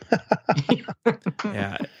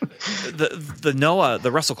 Yeah. The Noah,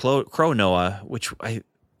 the Russell Crowe Noah, which I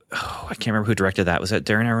can't remember who directed that. Was that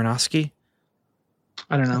Darren Aronofsky?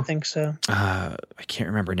 I don't I know. think so. I can't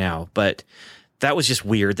remember now, but that was just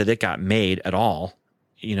weird that it got made at all,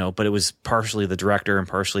 but it was partially the director and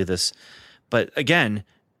partially this. But again,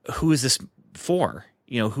 who is this for?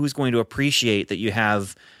 Who's going to appreciate that you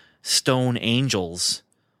have stone angels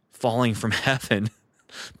falling from heaven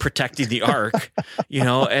protecting the ark,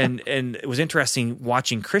 and it was interesting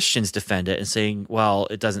watching Christians defend it and saying, well,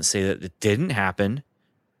 it doesn't say that it didn't happen.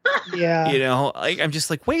 Yeah. I'm just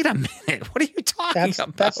like, wait a minute, what are you talking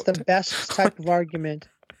about? That's the best type of argument.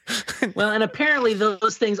 Well, and apparently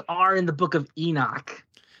those things are in the book of Enoch,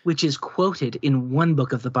 which is quoted in one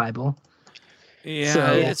book of the Bible. Yeah,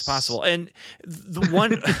 So- it's possible. And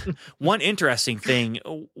the one interesting thing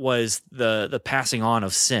was the passing on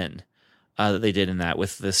of sin that they did in that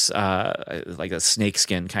with this like a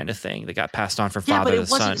snakeskin kind of thing that got passed on from Yeah, father but to it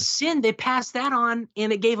wasn't son. sin. They passed that on,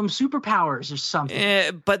 and it gave them superpowers or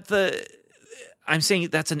something. But I'm saying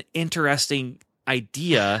that's an interesting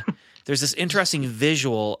idea. There's this interesting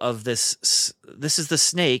visual of this. This is the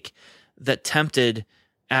snake that tempted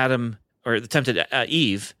Adam or tempted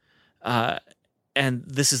Eve, and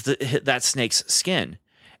this is that snake's skin,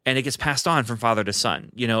 and it gets passed on from father to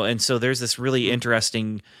son. And so there's this really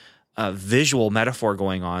interesting visual metaphor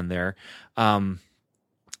going on there.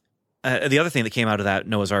 The other thing that came out of that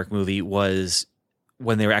Noah's Ark movie was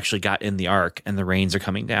when they actually got in the ark and the rains are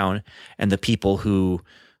coming down and the people who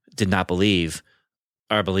did not believe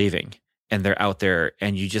are believing and they're out there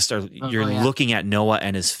and you just are, you're looking at Noah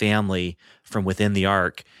and his family from within the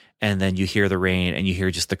ark. And then you hear the rain and you hear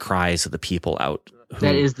just the cries of the people out.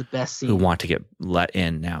 That is the best scene. Who want to get let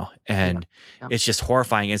in now. And it's just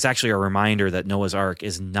horrifying. It's actually a reminder that Noah's Ark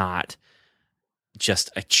is not just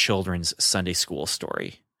a children's Sunday school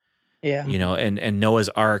story. Yeah. And Noah's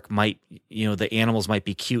Ark might, the animals might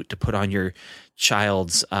be cute to put on your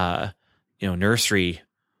child's, nursery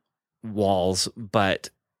walls, but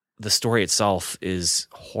the story itself is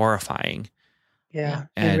horrifying. Yeah.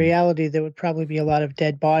 And- In reality, there would probably be a lot of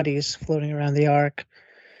dead bodies floating around the ark,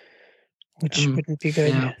 which wouldn't be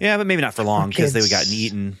good. Yeah. Yeah, but maybe not for long because they would Kids. gotten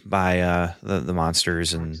eaten by the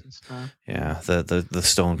monsters and stuff. the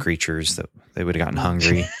stone creatures that they would have gotten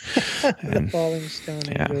hungry. The And- falling stone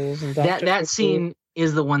yeah. angels and That Dr. scene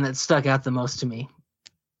is the one that stuck out the most to me.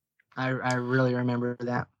 I really remember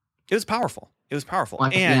that. It was powerful. It was powerful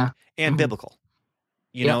Like, and yeah. Mhm. biblical.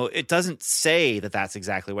 It doesn't say that that's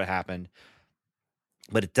exactly what happened,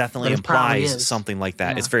 but it definitely But it probably implies is. something like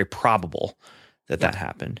that. Yeah. It's very probable that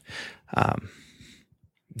happened.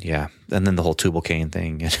 Yeah, and then the whole Tubal Cain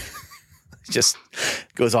thing it just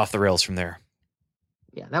goes off the rails from there.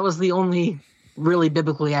 Yeah, that was the only really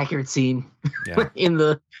biblically accurate scene Yeah. in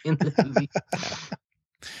the movie.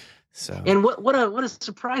 So And what a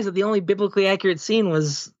surprise that the only biblically accurate scene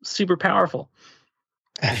was super powerful.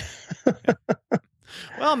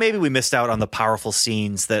 well, maybe we missed out on the powerful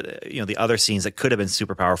scenes that the other scenes that could have been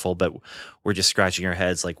super powerful, but we're just scratching our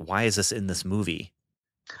heads like, why is this in this movie?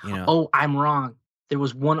 Oh, I'm wrong. There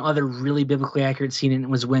was one other really biblically accurate scene, and it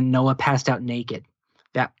was when Noah passed out naked.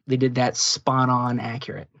 That they did that spot on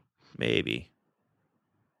accurate. Maybe.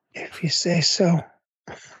 If you say so.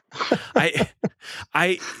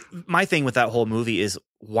 My thing with that whole movie is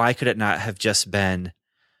why could it not have just been,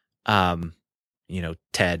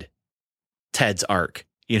 Ted's arc?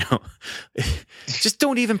 Just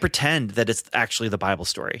don't even pretend that it's actually the Bible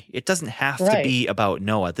story. It doesn't have to Right. be about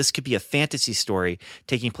Noah. This could be a fantasy story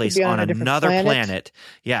taking place be on on a different another planet. planet.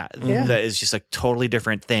 Yeah, Yeah. that is just a totally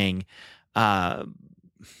different thing. Yeah.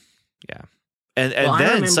 And Well, I then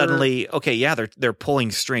remember- suddenly, okay, yeah, they're pulling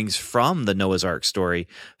strings from the Noah's Ark story,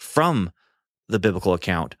 from the biblical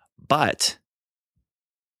account, but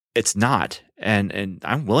it's not. And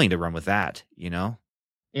I'm willing to run with that, Yeah.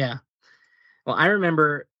 Well, I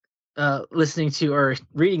remember listening to or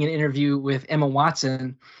reading an interview with Emma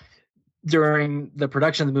Watson during the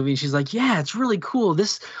production of the movie. And she's like, yeah, it's really cool.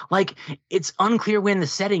 This, like, it's unclear when the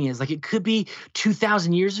setting is. Like, it could be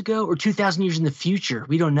 2,000 years ago or 2,000 years in the future.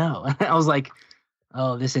 We don't know. And I was like,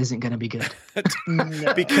 oh, this isn't going to be good.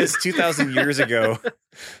 No. Because 2,000 years ago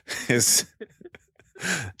is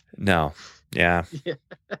no. Yeah. Yeah.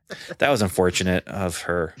 That was unfortunate of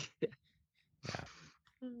her.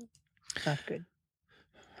 Not good.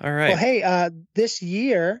 All right. Well, hey, this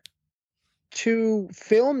year, 2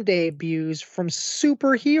 film debuts from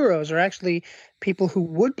superheroes, or actually people who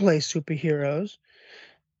would play superheroes.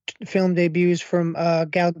 Film debuts from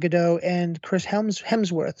Gal Gadot and Chris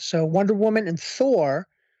Hemsworth. So Wonder Woman and Thor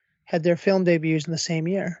had their film debuts in the same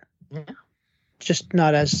year. Yeah. Just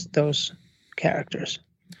not as those characters.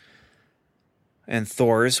 And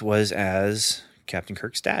Thor's was as Captain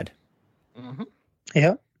Kirk's dad. Mhm.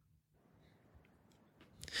 Yeah.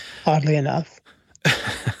 Oddly enough.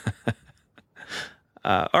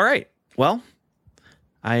 All right. Well,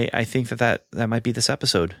 I think that might be this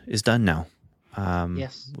episode is done now.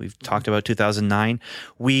 Yes. We've talked about 2009.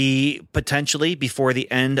 We potentially, before the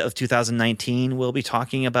end of 2019, will be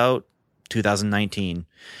talking about 2019.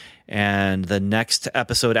 And the next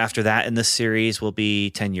episode after that in this series will be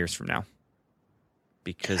 10 years from now.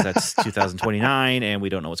 Because that's 2029, and we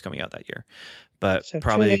don't know what's coming out that year. But So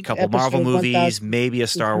probably a tune in to couple Marvel episode movies, maybe a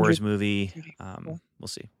Star Wars 1,200. movie. We'll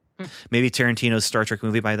see. Maybe Tarantino's Star Trek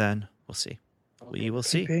movie by then. We'll see. We will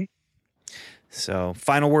see. Okay. So,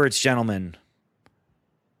 final words, gentlemen.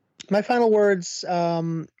 My final words, I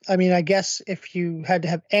mean, I guess if you had to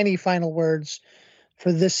have any final words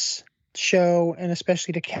for this show, and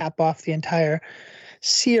especially to cap off the entire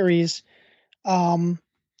series,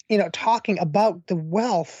 talking about the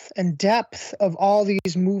wealth and depth of all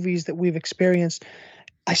these movies that we've experienced,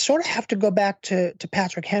 I sort of have to go back to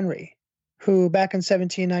Patrick Henry, who back in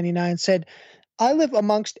 1799 said, "I live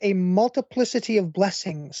amongst a multiplicity of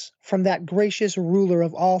blessings from that gracious ruler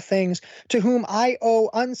of all things, to whom I owe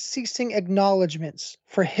unceasing acknowledgments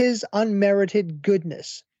for his unmerited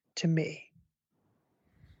goodness to me."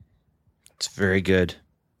 It's very good.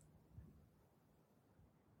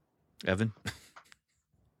 Evan?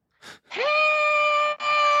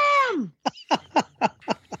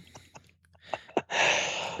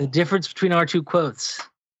 The difference between our two quotes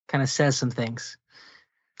kind of says some things.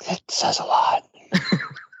 It says a lot.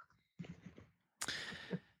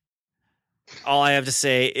 All I have to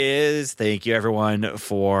say is thank you, everyone,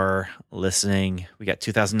 for listening. We got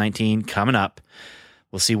 2019 coming up.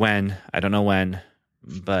 We'll see when. I don't know when.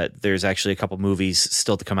 But there's actually a couple movies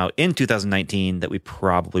still to come out in 2019 that we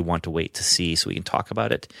probably want to wait to see so we can talk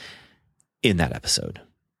about it in that episode.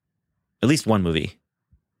 At least one movie.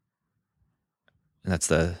 And that's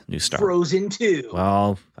the new Star Wars. Frozen 2.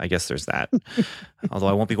 Well, I guess there's that. Although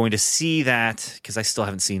I won't be going to see that because I still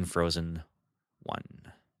haven't seen Frozen 1.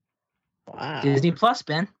 Wow. Disney Plus,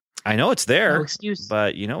 Ben. I know it's there, No excuse.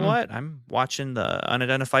 but you know what? I'm watching the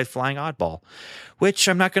Unidentified Flying Oddball, which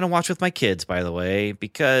I'm not going to watch with my kids, by the way,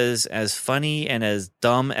 because as funny and as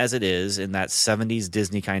dumb as it is in that 70s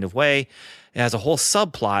Disney kind of way, it has a whole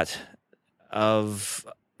subplot of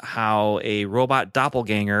how a robot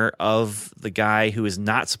doppelganger of the guy who is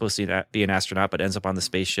not supposed to be an astronaut but ends up on the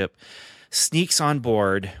spaceship sneaks on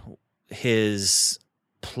board his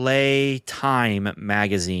Playtime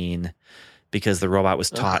magazine because the robot was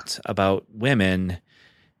taught about women,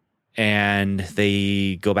 and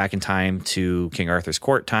they go back in time to King Arthur's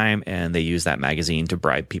court time, and they use that magazine to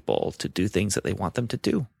bribe people to do things that they want them to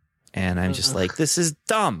do. And I'm just like, this is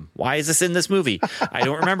dumb. Why is this in this movie? I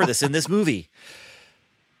don't remember this in this movie.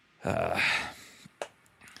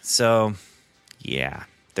 So, yeah,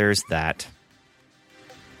 there's that.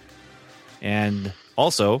 And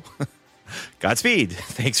also, Godspeed.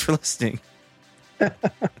 Thanks for listening.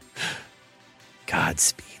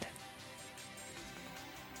 Godspeed.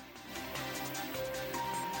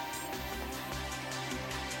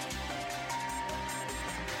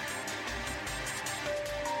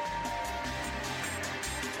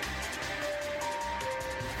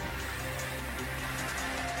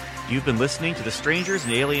 You've been listening to the Strangers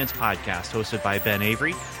and Aliens podcast, hosted by Ben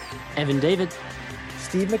Avery, Evan David.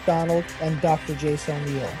 Steve McDonald and Dr. Jason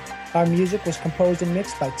O'Neill. Our music was composed and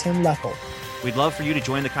mixed by Tim Leffel. We'd love for you to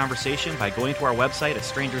join the conversation by going to our website at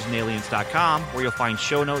strangersandaliens.com, where you'll find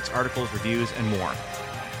show notes, articles, reviews, and more.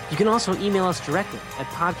 You can also email us directly at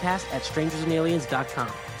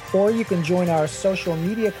podcast@strangersandaliens.com. Or you can join our social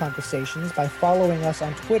media conversations by following us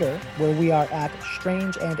on Twitter, where we are at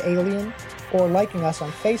Strange and Alien, or liking us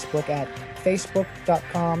on Facebook at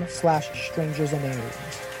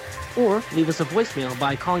facebook.com/strangersandaliens. Or leave us a voicemail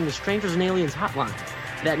by calling the Strangers and Aliens hotline.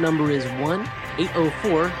 That number is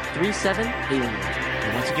 1-804-37-ALIEN.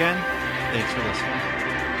 And once again, thanks for listening.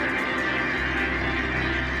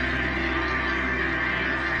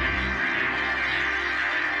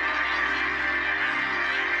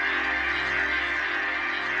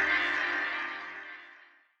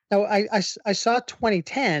 Now, I saw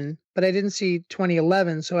 2010, but I didn't see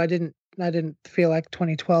 2011, so I didn't feel like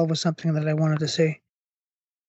 2012 was something that I wanted to see.